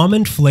 The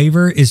almond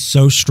flavor is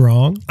so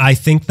strong. I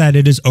think that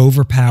it is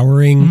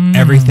overpowering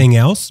everything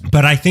else,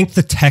 but I think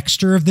the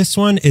texture of this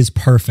one is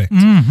perfect.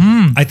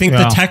 I think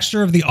Yeah. the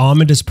texture of the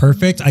almond is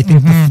perfect. I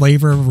think the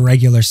flavor of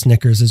regular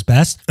Snickers is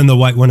best, and the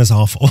white one is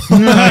awful.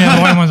 Yeah,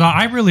 the white one's.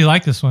 I really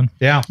like this one.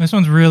 Yeah. This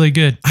one's really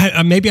good.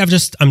 Maybe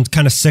I'm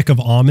kind of sick of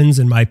almonds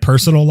in my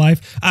personal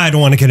life. I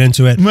don't want to get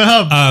into it.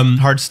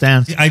 Hard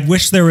stance. I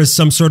wish there was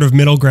some sort of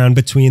middle ground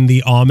between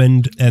the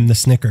almond and the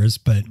Snickers,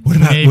 but what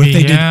if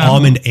they did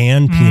almond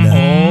and peanut?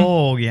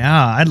 Oh,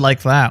 yeah. I'd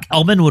like that.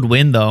 Almond would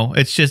win, though.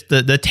 It's just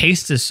the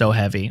taste is so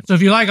heavy. So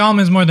if you like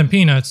almonds more than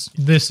peanuts,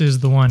 this is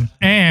the one.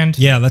 And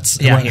Yeah,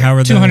 how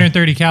are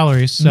 230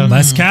 calories. So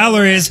less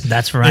calories?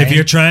 That's right. If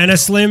you're trying to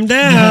slim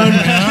down.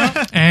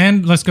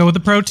 And let's go with the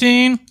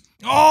protein.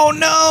 Oh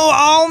no,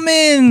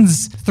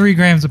 almonds! 3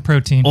 grams of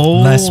protein.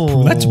 Oh,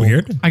 That's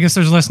weird. I guess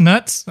there's less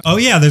nuts. Oh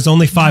yeah, there's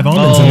only 5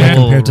 almonds in there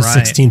compared to right.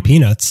 16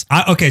 peanuts.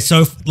 Okay,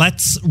 so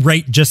let's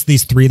rate just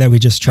these 3 that we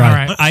just tried.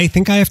 All right. I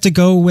think I have to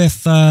go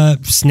with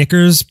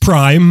Snickers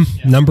Prime,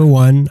 number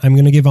 1. I'm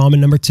going to give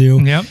almond number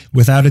 2. Yep.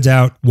 Without a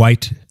doubt,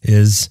 white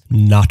is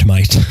not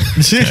might.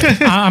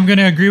 I'm going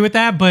to agree with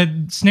that, but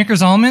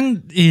Snickers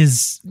almond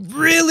is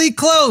really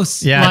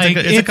close. Yeah, like,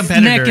 it's a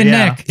competitor, neck and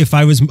yeah. neck. If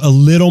I was a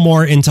little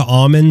more into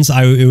almonds,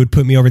 it would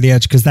put me over the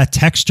edge because that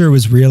texture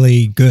was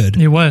really good.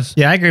 It was.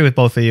 Yeah, I agree with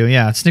both of you.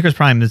 Yeah, Snickers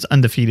Prime is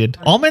undefeated.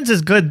 Almonds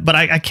is good, but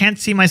I can't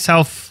see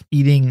myself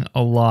eaing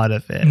a lot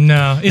of it.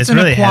 No, it's an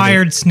really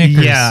acquired heavy.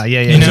 Snickers. Yeah.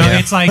 You know, yeah.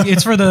 it's like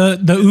it's for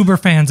the Uber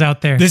fans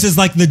out there. This is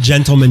like the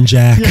gentleman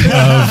jack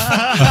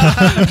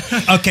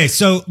of. Okay,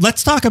 so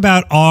let's talk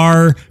about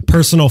our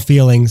personal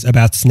feelings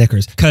about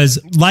Snickers. Because,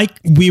 like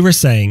we were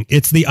saying,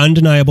 it's the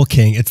undeniable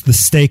king. It's the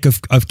steak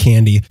of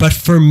candy. But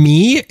for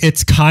me,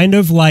 it's kind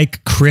of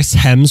like Chris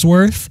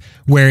Hemsworth,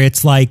 where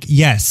it's like,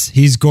 yes,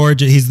 he's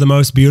gorgeous. He's the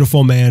most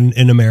beautiful man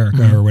in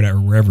America or whatever,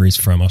 wherever he's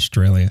from,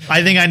 Australia.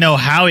 I think I know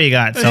how he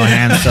got so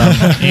handsome.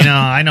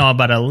 I know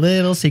about a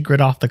little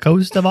secret off the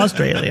coast of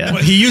Australia.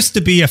 He used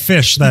to be a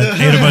fish that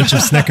ate a bunch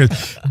of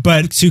Snickers.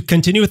 But to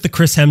continue with the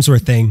Chris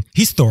Hemsworth thing,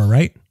 he's Thor,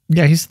 right?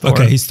 Yeah, he's Thor.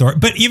 Okay, he's Thor.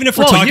 But even if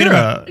we're talking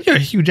about... You're a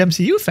huge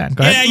MCU fan.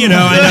 Go ahead. Yeah,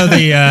 I know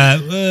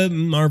the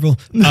Marvel.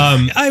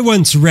 I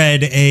once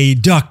read a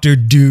Doctor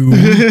Doom.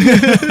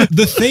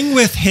 The thing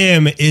with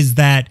him is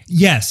that,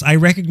 yes, I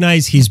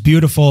recognize he's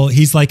beautiful.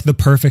 He's like the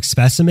perfect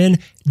specimen.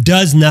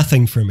 Does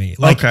nothing for me.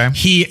 Like, Okay.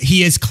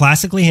 he is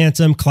classically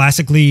handsome,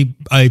 classically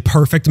a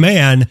perfect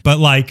man, but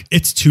like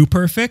it's too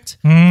perfect.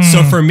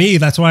 So for me,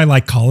 that's why I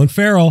like Colin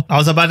Farrell.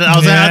 I thought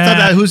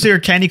that who's your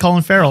candy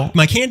Colin Farrell?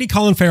 My candy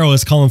Colin Farrell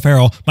is Colin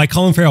Farrell. My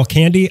Colin Farrell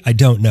candy, I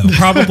don't know.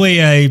 Probably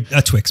a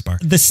Twix bar.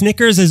 The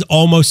Snickers is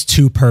almost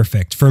too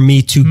perfect for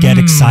me to get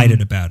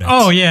excited about it.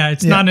 Oh yeah,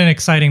 it's not an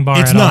exciting bar.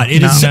 It's at not. all.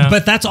 It is, No.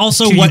 but that's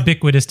also Too what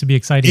ubiquitous to be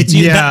exciting. it's.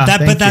 Yeah, But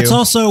thank that's you.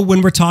 also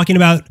when we're talking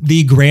about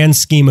the grand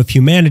scheme of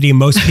humanity.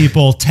 Most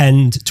people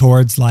tend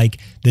towards like,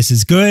 this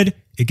is good.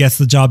 It gets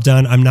the job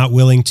done. I'm not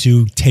willing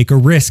to take a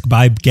risk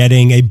by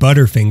getting a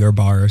Butterfinger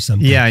bar or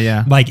something.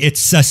 Yeah. Like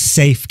it's a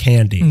safe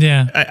candy.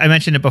 Yeah. I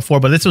mentioned it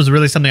before, but this was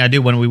really something I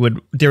do when we would,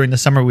 during the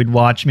summer, me and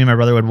my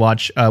brother would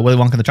watch Willy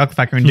Wonka and the Chocolate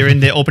Factory. And during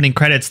the opening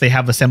credits, they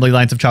have assembly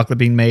lines of chocolate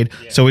being made.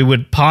 So we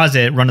would pause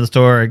it, run to the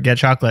store, get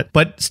chocolate.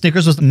 But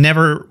Snickers was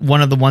never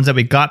one of the ones that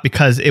we got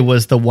because it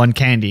was the one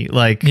candy.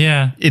 Like,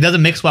 Yeah. it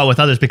doesn't mix well with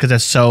others because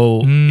it's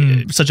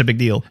such a big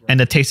deal. And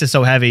the taste is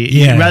so heavy.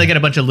 Yeah. You'd rather get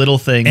a bunch of little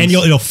things. And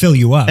it'll fill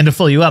you up. And to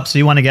fill you up, so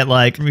you want to get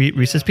like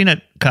Reese's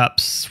peanut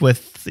cups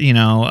with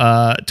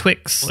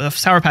Twix,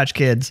 Sour Patch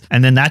Kids,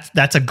 and then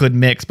that's a good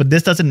mix. But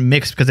this doesn't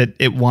mix because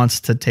it wants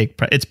to take.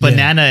 It's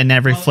banana in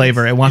every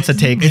flavor. It wants to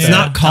take. It's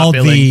not called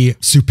the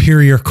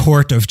superior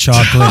court of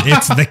chocolate.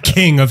 It's the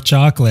king of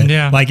chocolate.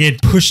 Yeah. Like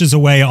it pushes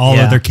away all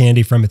Yeah. other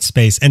candy from its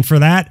space. And for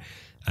that,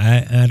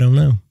 I don't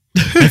know.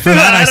 And for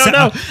that, I don't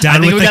know. Down I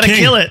think with we the gotta king.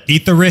 kill it.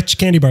 Eat the rich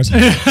candy bars.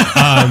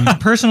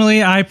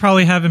 Personally, I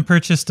probably haven't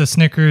purchased a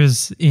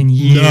Snickers in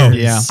years. No.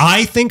 Yeah.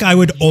 I think I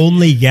would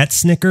only get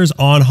Snickers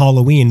on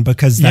Halloween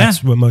because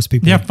that's what most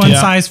people Yeah, do. fun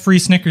size free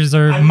Snickers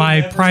are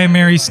my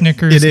primary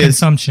Snickers It is.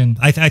 consumption.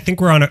 I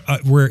think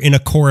we're in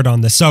accord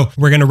on this. So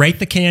we're going to rate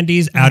the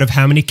candies out of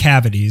how many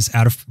cavities?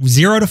 Out of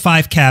 0 to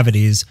 5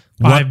 cavities.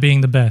 5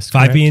 being the best.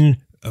 5 correct? being,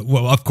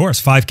 well, of course,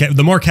 5.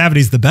 The more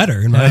cavities, the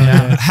better. In my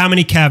opinion. How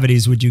many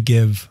cavities would you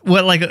give?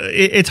 Well, like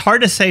it's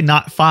hard to say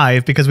not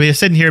 5 because we're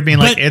sitting here being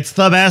like, But- it's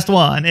the best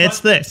one. It's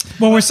this.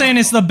 Well, we're saying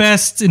it's the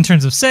best in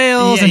terms of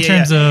sales, Yeah, in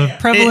terms of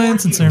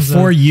prevalence, in terms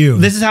For of you.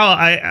 This is how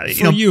I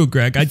for you,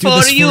 Greg. I do for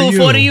this you,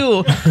 for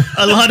you.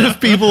 A lot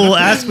of people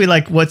ask me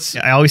like,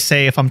 I always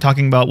say if I'm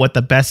talking about what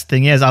the best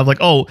thing is, I'm like,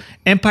 oh,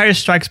 Empire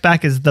Strikes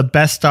Back is the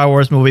best Star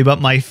Wars movie, but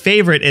my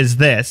favorite is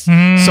this. So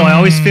I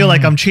always feel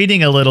like I'm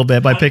cheating a little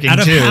bit by picking Out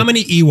of 2. how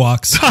many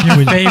Ewoks?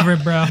 your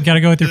favorite, bro. You got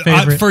to go with your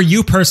favorite. For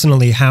you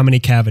personally, how many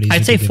cavities? I'd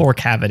would say you give? 4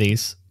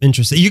 cavities.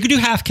 Interesting. You could do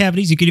half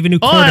cavities. You could even do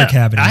quarter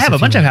cavities. I have a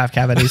if bunch you of want. half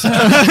cavities.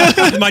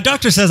 My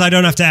doctor says I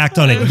don't have to act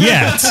on it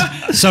yet.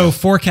 So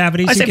 4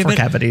 cavities. I you say give 4 it?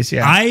 cavities,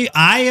 yeah.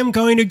 I am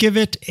going to give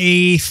it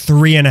a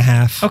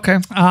 3.5. Okay.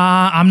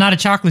 I'm not a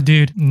chocolate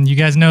dude. And you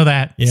guys know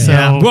that. Yeah.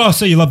 So, Well,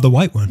 so you love the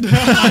white one.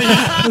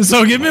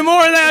 so give me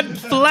more of that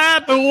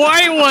flat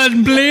white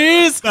one,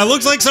 please. That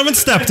looks like someone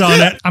stepped on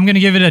it. I'm going to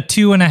give it a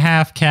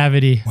 2.5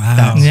 cavity.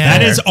 Wow. Yeah.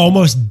 That is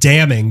almost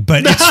damning,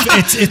 but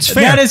it's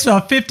fair. That is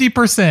a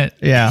 50%.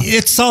 Yeah.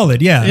 It's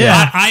solid, yeah.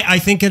 Yeah. I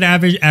think it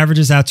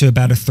averages out to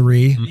about a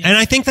 3. And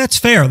I think that's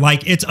fair.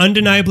 Like, it's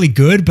undeniably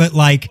good, but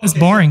like... It's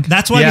boring.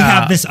 That's why we Yeah.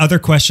 have this other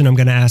question I'm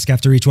going to ask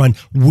after each one.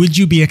 Would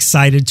you be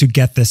excited to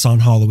get this on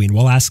Halloween?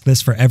 We'll ask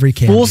this for every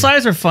candy. Full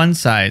size or fun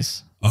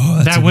size? Oh,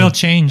 that's That a will good-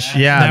 change.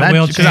 Yeah, that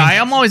will because change. I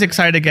am always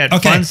excited to get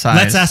Okay, fun size.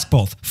 let's ask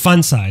both.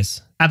 Fun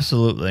size.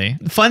 Absolutely.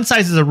 Fun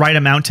size is the right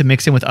amount to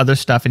mix in with other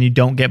stuff and you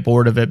don't get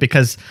bored of it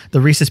because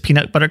the Reese's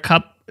Peanut Butter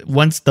Cup,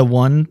 once the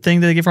one thing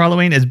that they give for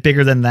Halloween is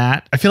bigger than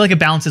that. I feel like it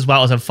balances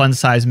well as a fun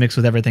size mixed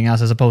with everything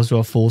else as opposed to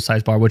a full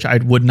size bar, which I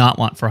would not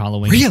want for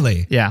Halloween.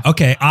 Really? Yeah.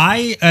 Okay,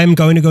 I am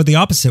going to go the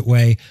opposite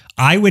way.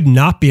 I would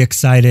not be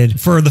excited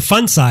for the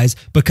fun size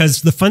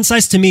because the fun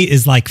size to me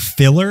is like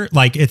filler.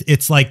 Like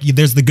it's like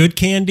there's the good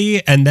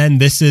candy and then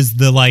this is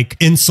the like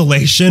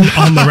insulation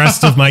on the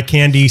rest of my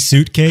candy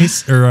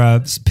suitcase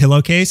or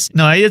pillowcase.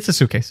 No, it's a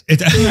suitcase.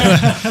 It,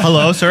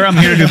 Hello, sir. I'm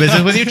here to do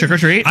business with you. Trick or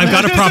treat. I've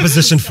got a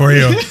proposition for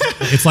you.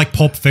 It's like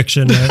Pulp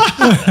Fiction.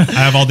 I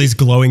have all these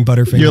glowing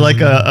Butterfingers. You're like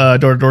a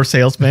door-to-door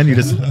salesman. You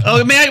just,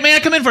 oh, may I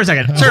come in for a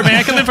second? Sir, may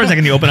I come in for a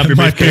second? You open up your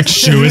my big briefcase.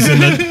 shoe is in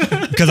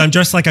the because I'm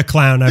dressed like a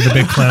clown. I have a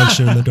big clown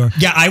shoe in the door.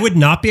 Yeah, I would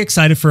not be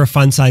excited for a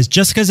fun size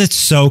just because it's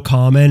so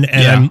common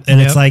and Yeah.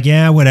 it's like,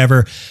 yeah,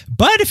 whatever.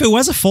 But if it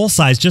was a full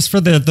size, just for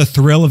the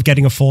thrill of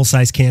getting a full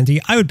size candy,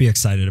 I would be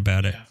excited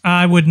about it.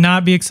 I would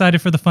not be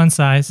excited for the fun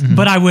size,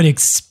 but I would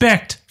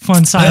expect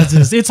fun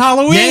sizes. It's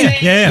Halloween.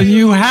 Yeah.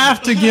 You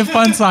have to give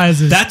fun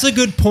sizes. That's a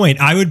good point.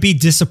 I would be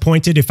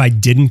disappointed if I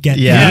didn't get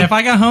Yeah. yeah, if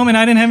I got home and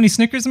I didn't have any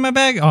Snickers in my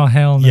bag, oh,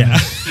 hell no. Yeah.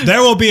 There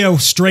will be a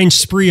strange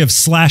spree of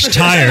slashed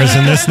tires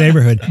in this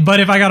neighborhood. But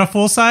if I got a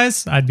full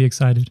size, I'd be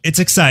excited. It's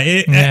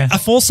exciting. Yeah. A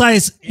full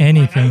size,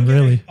 Anything,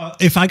 really.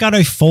 if I got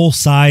a full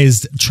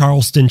sized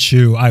Charleston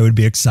chew, I would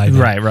be excited.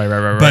 Right.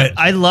 But-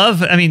 I love,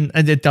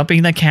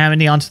 dumping the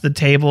candy onto the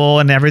table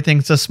and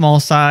everything's a small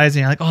size.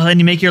 And you're like, oh, then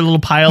you make your little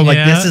pile. Like,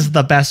 Yeah. this is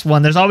the best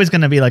one. There's always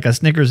going to be like a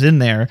Snickers in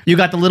there. You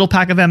got the little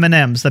pack of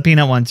M&Ms, the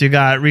peanut ones. You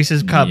got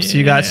Reese's Cups.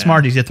 You got Yeah.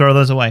 Smarties. You throw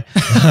those away.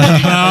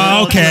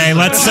 Okay,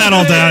 let's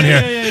settle down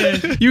here.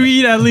 You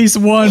eat at least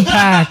one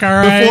pack, all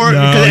right?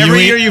 Because you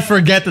every eat- year you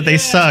forget that they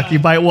suck. You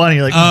bite one and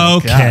you're like, oh,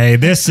 God. Okay,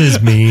 this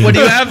is mean. What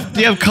do you have?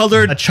 Do you have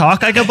colored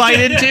chalk I could bite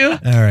into?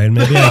 All right,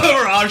 maybe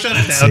I'll shut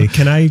it see.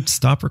 Can I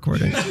stop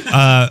recording?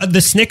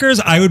 The Snickers,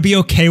 I would be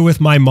okay with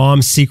my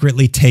mom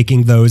secretly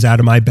taking those out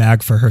of my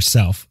bag for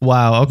herself.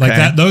 Wow. Okay. Like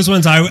that, those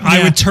ones,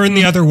 I would turn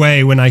the other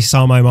way when I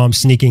saw my mom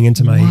sneaking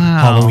into my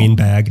Halloween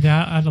bag.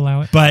 Yeah, I'd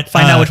allow it. But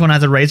Find out which one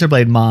has a razor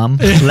blade, Mom.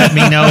 Let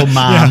me know,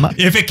 Mom.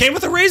 if it came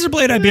with a razor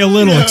blade, I'd be a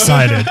little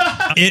excited.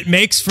 It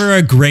makes for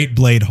a great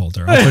blade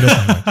holder. I'll put it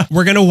that way.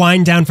 We're going to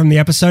wind down from the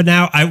episode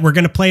now. We're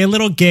going to play a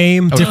little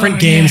game, different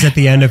games at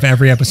the end of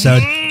every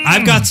episode.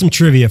 I've got some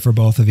trivia for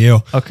both of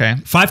you. Okay.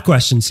 5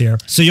 questions here.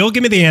 So you'll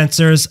give me the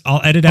answers.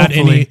 I'll edit out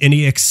Hopefully.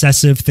 any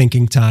excessive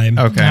thinking time.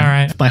 Okay. All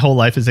right. My whole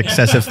life is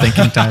excessive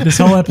thinking time. This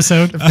whole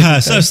episode.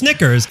 So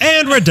Snickers,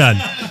 and we're done.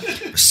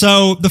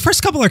 So the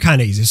first couple are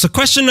kind of easy. So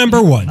question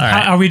number 1.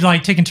 right. Are we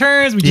like taking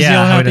turns? We just Yeah,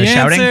 yelling are out we the just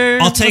shouting?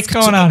 answers? I'll take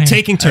What's going on here?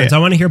 taking turns. Okay. I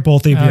want to hear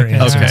both of your Okay,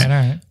 all answers. right, all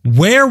right.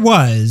 Where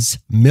was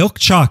milk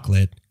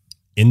chocolate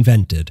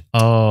invented?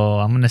 Oh,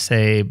 I'm going to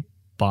say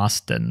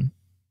Boston.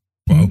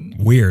 Whoa,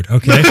 weird.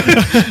 Okay.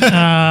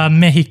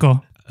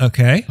 Mexico.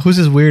 Okay. Whose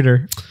is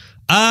weirder?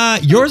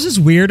 Yours is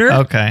weirder.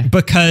 Okay.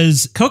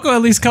 Because Cocoa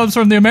at least comes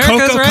from the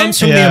Americas, cocoa right? comes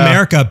from Yeah. the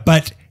America,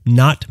 but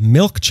not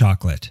milk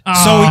chocolate.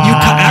 So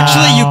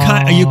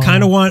you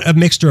kind of want a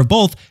mixture of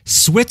both.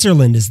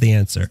 Switzerland is the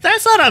answer.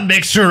 That's not a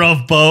mixture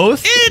of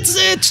both.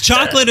 It's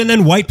chocolate and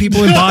then white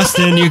people in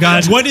Boston. You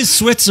guys, what is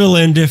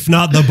Switzerland if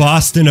not the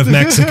Boston of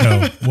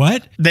Mexico?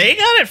 What? They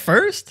got it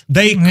first.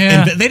 They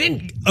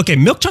didn't. Okay,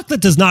 milk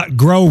chocolate does not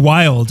grow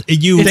wild.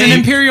 It's an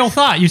imperial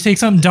thought. You take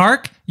something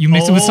dark, you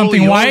mix it with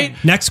something white.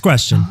 Next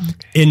question.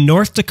 In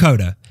North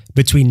Dakota,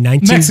 between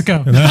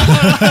Mexico.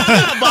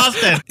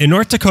 Boston. In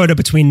North Dakota,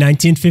 between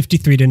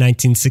 1953 to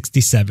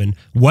 1967,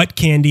 what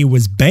candy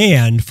was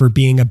banned for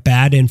being a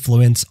bad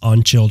influence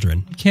on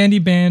children? Candy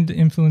banned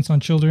influence on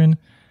children.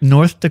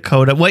 North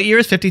Dakota. What year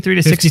is 53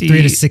 to 60?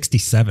 53 to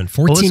 67.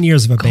 What was 14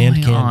 years of a banned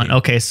going candy. on?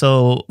 Okay,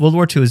 so World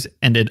War II has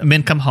ended.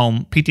 Men come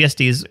home.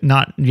 PTSD is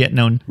not yet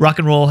known. Rock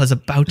and roll is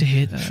about to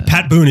hit.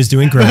 Pat Boone is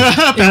doing great.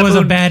 It was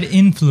a bad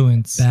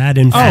influence. Bad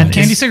Oh, influence.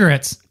 candy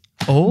cigarettes.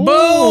 Oh,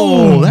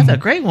 Boom. that's a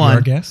great Your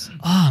one. guess?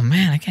 Oh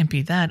man, I can't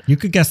beat that. You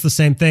could guess the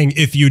same thing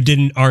if you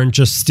aren't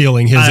just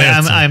stealing his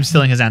answer. I'm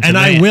stealing his answer. and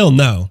I will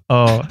know.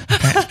 Oh,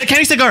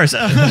 candy cigars.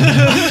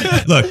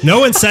 Look, no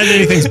one said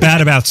anything's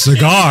bad about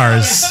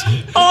cigars.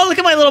 Oh, look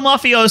at my little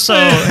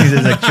mafioso. He's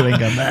just like chewing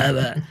gum.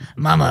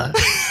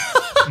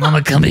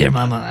 Mama, come here,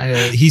 mama.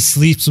 He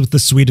sleeps with the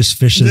Swedish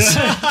fishes.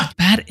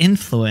 Bad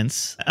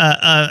influence.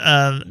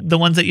 The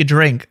ones that you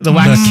drink, the The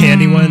wax,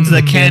 candy ones,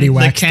 the candy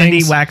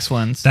things. wax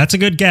ones. That's a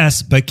good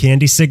guess, but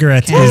candy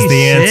cigarettes Candy is the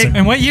answer. cig-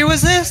 And what year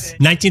was this?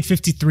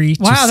 1953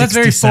 to Wow, that's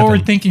very 67.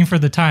 forward thinking for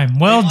the time.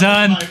 Well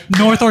done,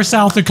 North or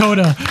South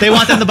Dakota. They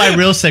want them to buy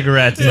real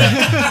cigarettes.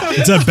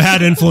 It's a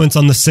bad influence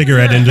on the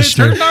cigarette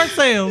industry. Turn our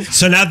sales.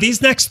 So now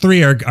these next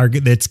three are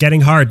it's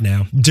getting hard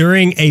now.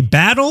 During a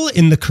battle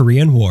in the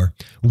Korean War,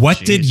 what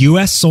did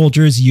U.S.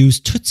 soldiers use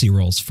Tootsie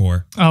Rolls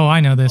for? Oh, I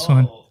know this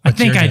one. I What's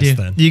think your I guess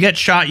do. then? You get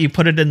shot, you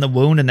put it in the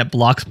wound, and it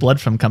blocks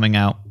blood from coming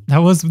out. That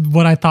was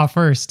what I thought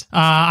first.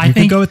 I You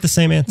think. can go with the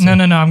same answer. No. I'm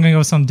gonna go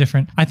with something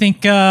different. I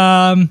think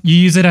you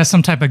use it as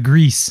some type of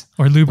grease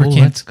or Oh, lubricant,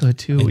 that's good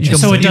too.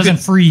 so it doesn't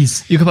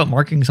freeze. You can put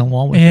markings on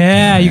wall with it.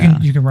 Yeah,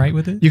 you can write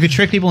with it. You could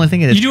trick people into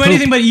thinking it's You do poop.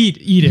 anything but eat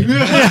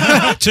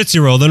it. Tootsie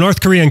Roll, the North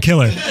Korean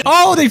killer.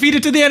 Oh, they feed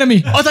it to the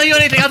enemy. I'll tell you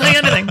anything.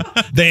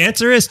 The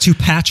answer is to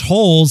patch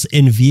holes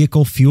in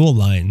vehicle fuel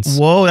lines.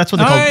 Whoa, that's what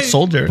they call Alright.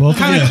 soldier. Both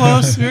of Kind you. of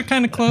close. We're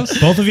kind of close.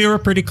 Both of you are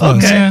pretty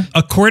close. Okay.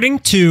 According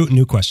to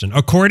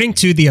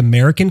the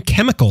American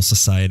Chemical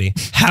Society,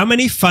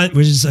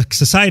 which is a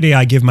society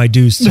I give my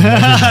dues to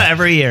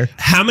Every year.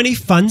 how many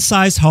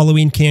fun-sized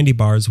Halloween candy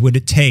bars would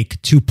it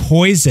take to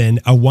poison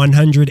a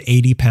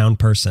 180-pound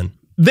person?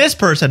 This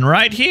person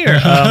right here.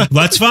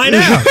 Let's find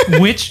out.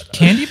 Which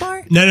candy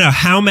bar? No.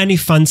 How many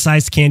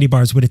fun-sized candy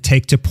bars would it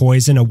take to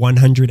poison a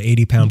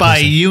 180-pound by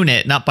person?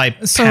 unit, not by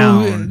So-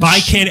 pound. By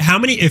candy, how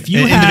many? If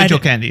you Individual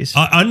had candies.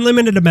 an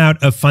unlimited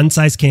amount of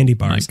fun-sized candy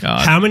bars,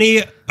 God. how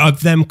many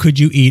of them could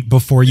you eat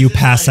before you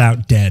pass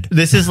out dead?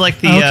 This is like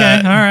the Okay,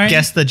 all right.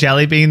 guess the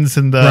jelly beans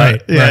in the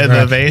Right.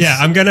 the vase. Yeah,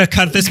 I'm gonna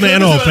cut this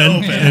man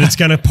open, and it's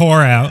gonna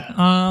pour out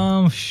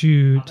Oh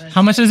shoot!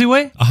 How much does he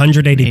weigh?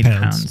 180 8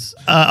 pounds. pounds.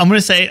 I'm gonna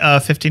say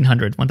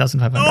 1,500,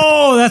 1,500.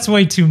 Oh, that's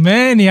way too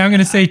many. I'm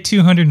gonna say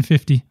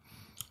 250.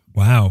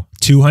 Wow,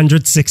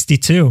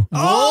 262.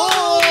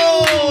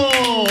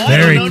 Oh,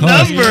 Very I don't know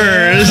close.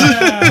 numbers.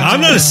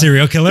 I'm not a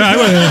serial killer.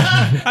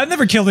 I've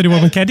never killed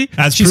anyone with candy.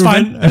 As She's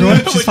proven. fine. Everyone,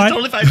 she's It's fine.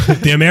 totally fine.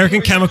 The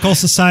American Chemical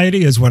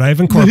Society is what I've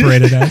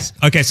incorporated as.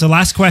 Okay, so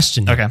last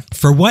question. Okay.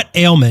 For what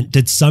ailment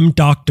did some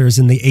doctors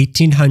in the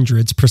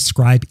 1800s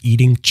prescribe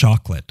eating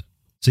chocolate?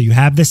 So you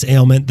have this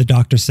ailment, the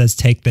doctor says,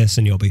 take this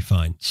and you'll be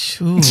fine.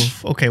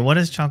 Oof. Okay, what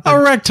is chocolate?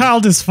 Erectile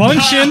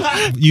dysfunction.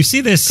 You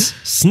see this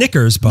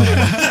Snickers bar.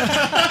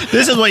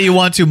 This is what you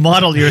want to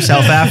model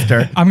yourself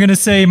after. I'm gonna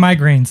say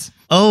migraines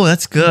Oh,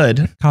 that's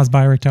good. caused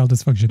by erectile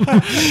dysfunction.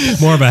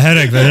 More of a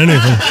headache than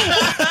anything.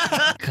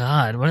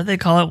 God, what do they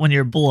call it when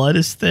your blood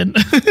is thin?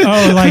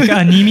 Oh, like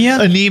anemia?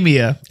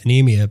 Anemia.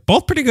 Anemia.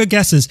 Both pretty good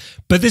guesses,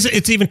 but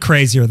it's even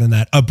crazier than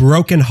that. A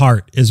broken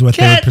heart is what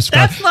they would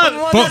prescribe. That's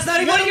not. But- That's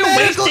not even a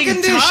medical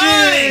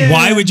condition.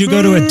 Why would you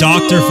go to a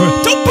doctor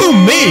for... Don't boo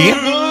me!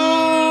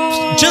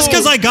 Just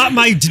because I got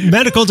my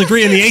medical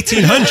degree in the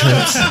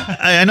 1800s.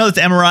 I know that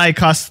the MRI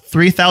costs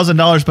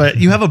 $3,000, but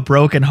you have a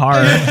broken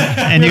heart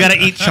and you got to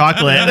eat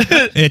chocolate.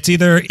 It's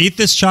either eat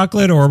this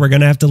chocolate or we're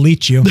going to have to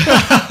leech you.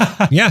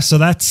 Yeah, so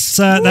that's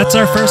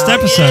our first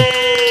episode.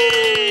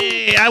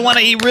 Yay! I want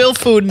to eat real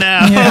food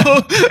now.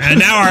 And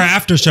now our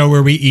after show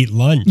where we eat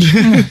lunch.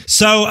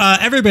 So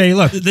everybody,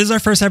 look, this is our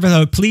first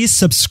episode. Please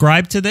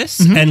subscribe to this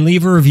and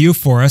leave a review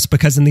for us,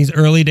 because in these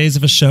early days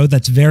of a show,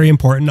 that's very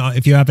important.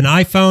 If you have an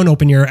iPhone,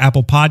 open your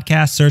Apple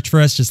Podcast, search for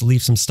us, just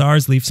leave some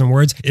stars, leave some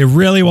words. It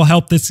really will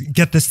help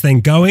get this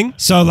thing going.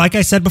 So like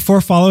I said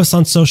before, follow us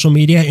on social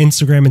media,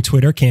 Instagram and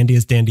Twitter, Candy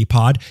is Dandy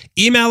Pod.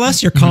 Email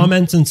us your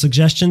comments and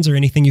suggestions or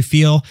anything you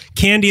feel,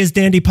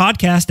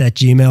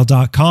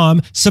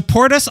 candyisdandypodcast@gmail.com.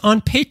 Support us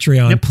on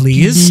Patreon,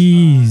 please.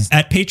 Jeez.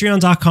 At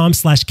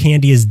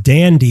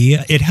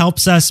patreon.com/candyisdandy. It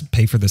helps us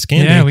pay for this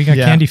candy. Yeah, we got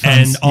Yeah. candy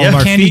funds. And all of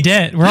our candy feet-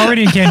 debt. We're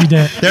already in candy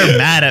debt. They're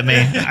mad at me.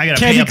 I got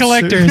to pay Candy up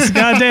collectors. soon.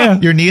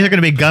 Goddamn. Your knees are going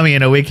to be gummy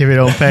in a week if you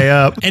don't pay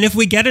up. And if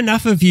we get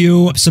enough of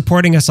you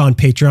supporting us on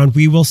Patreon,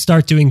 we will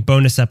start doing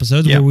bonus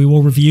episodes Yeah. where we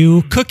will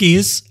review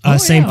cookies,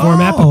 same yeah.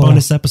 format, but Oh.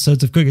 bonus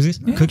episodes of cookies.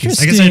 I guess I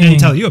Interesting. didn't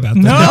tell you about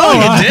that. No,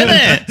 Oh, you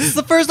didn't. This is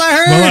the first I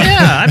heard.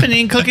 Yeah, I've been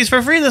eating cookies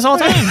for free this whole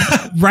time.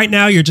 Right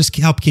now, you're just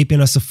help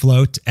keeping us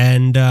afloat,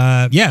 and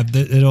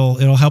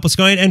it'll help us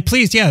going. And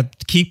please,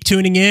 keep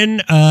tuning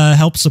in.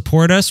 Help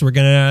support us. We're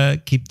gonna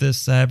keep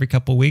this every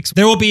couple weeks.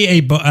 There will be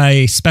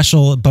a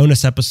special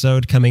bonus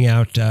episode coming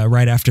out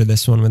right after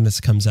this one when this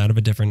comes out of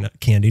a different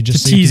candy.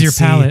 Just To so you tease can your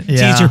see- palate.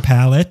 Yeah. Tease your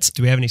palate.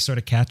 Do we have any sort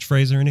of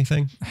catchphrase or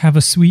anything? Have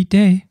a sweet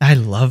day. I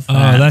love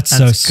that. Oh, that's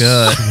so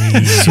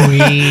good.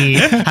 Sweet.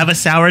 Have a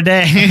sour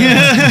day.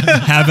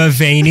 Have a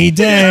veiny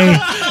day.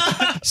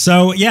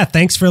 So,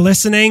 thanks for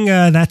listening.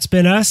 That's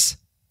been us.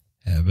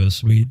 Have a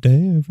sweet day,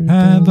 everybody.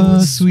 Have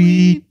a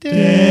sweet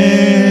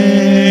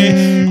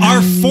day.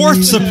 Our fourth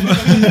fourth,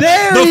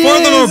 the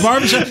fourth little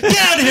barbershop. Get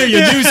out of here, you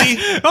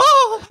doozy.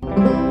 Oh,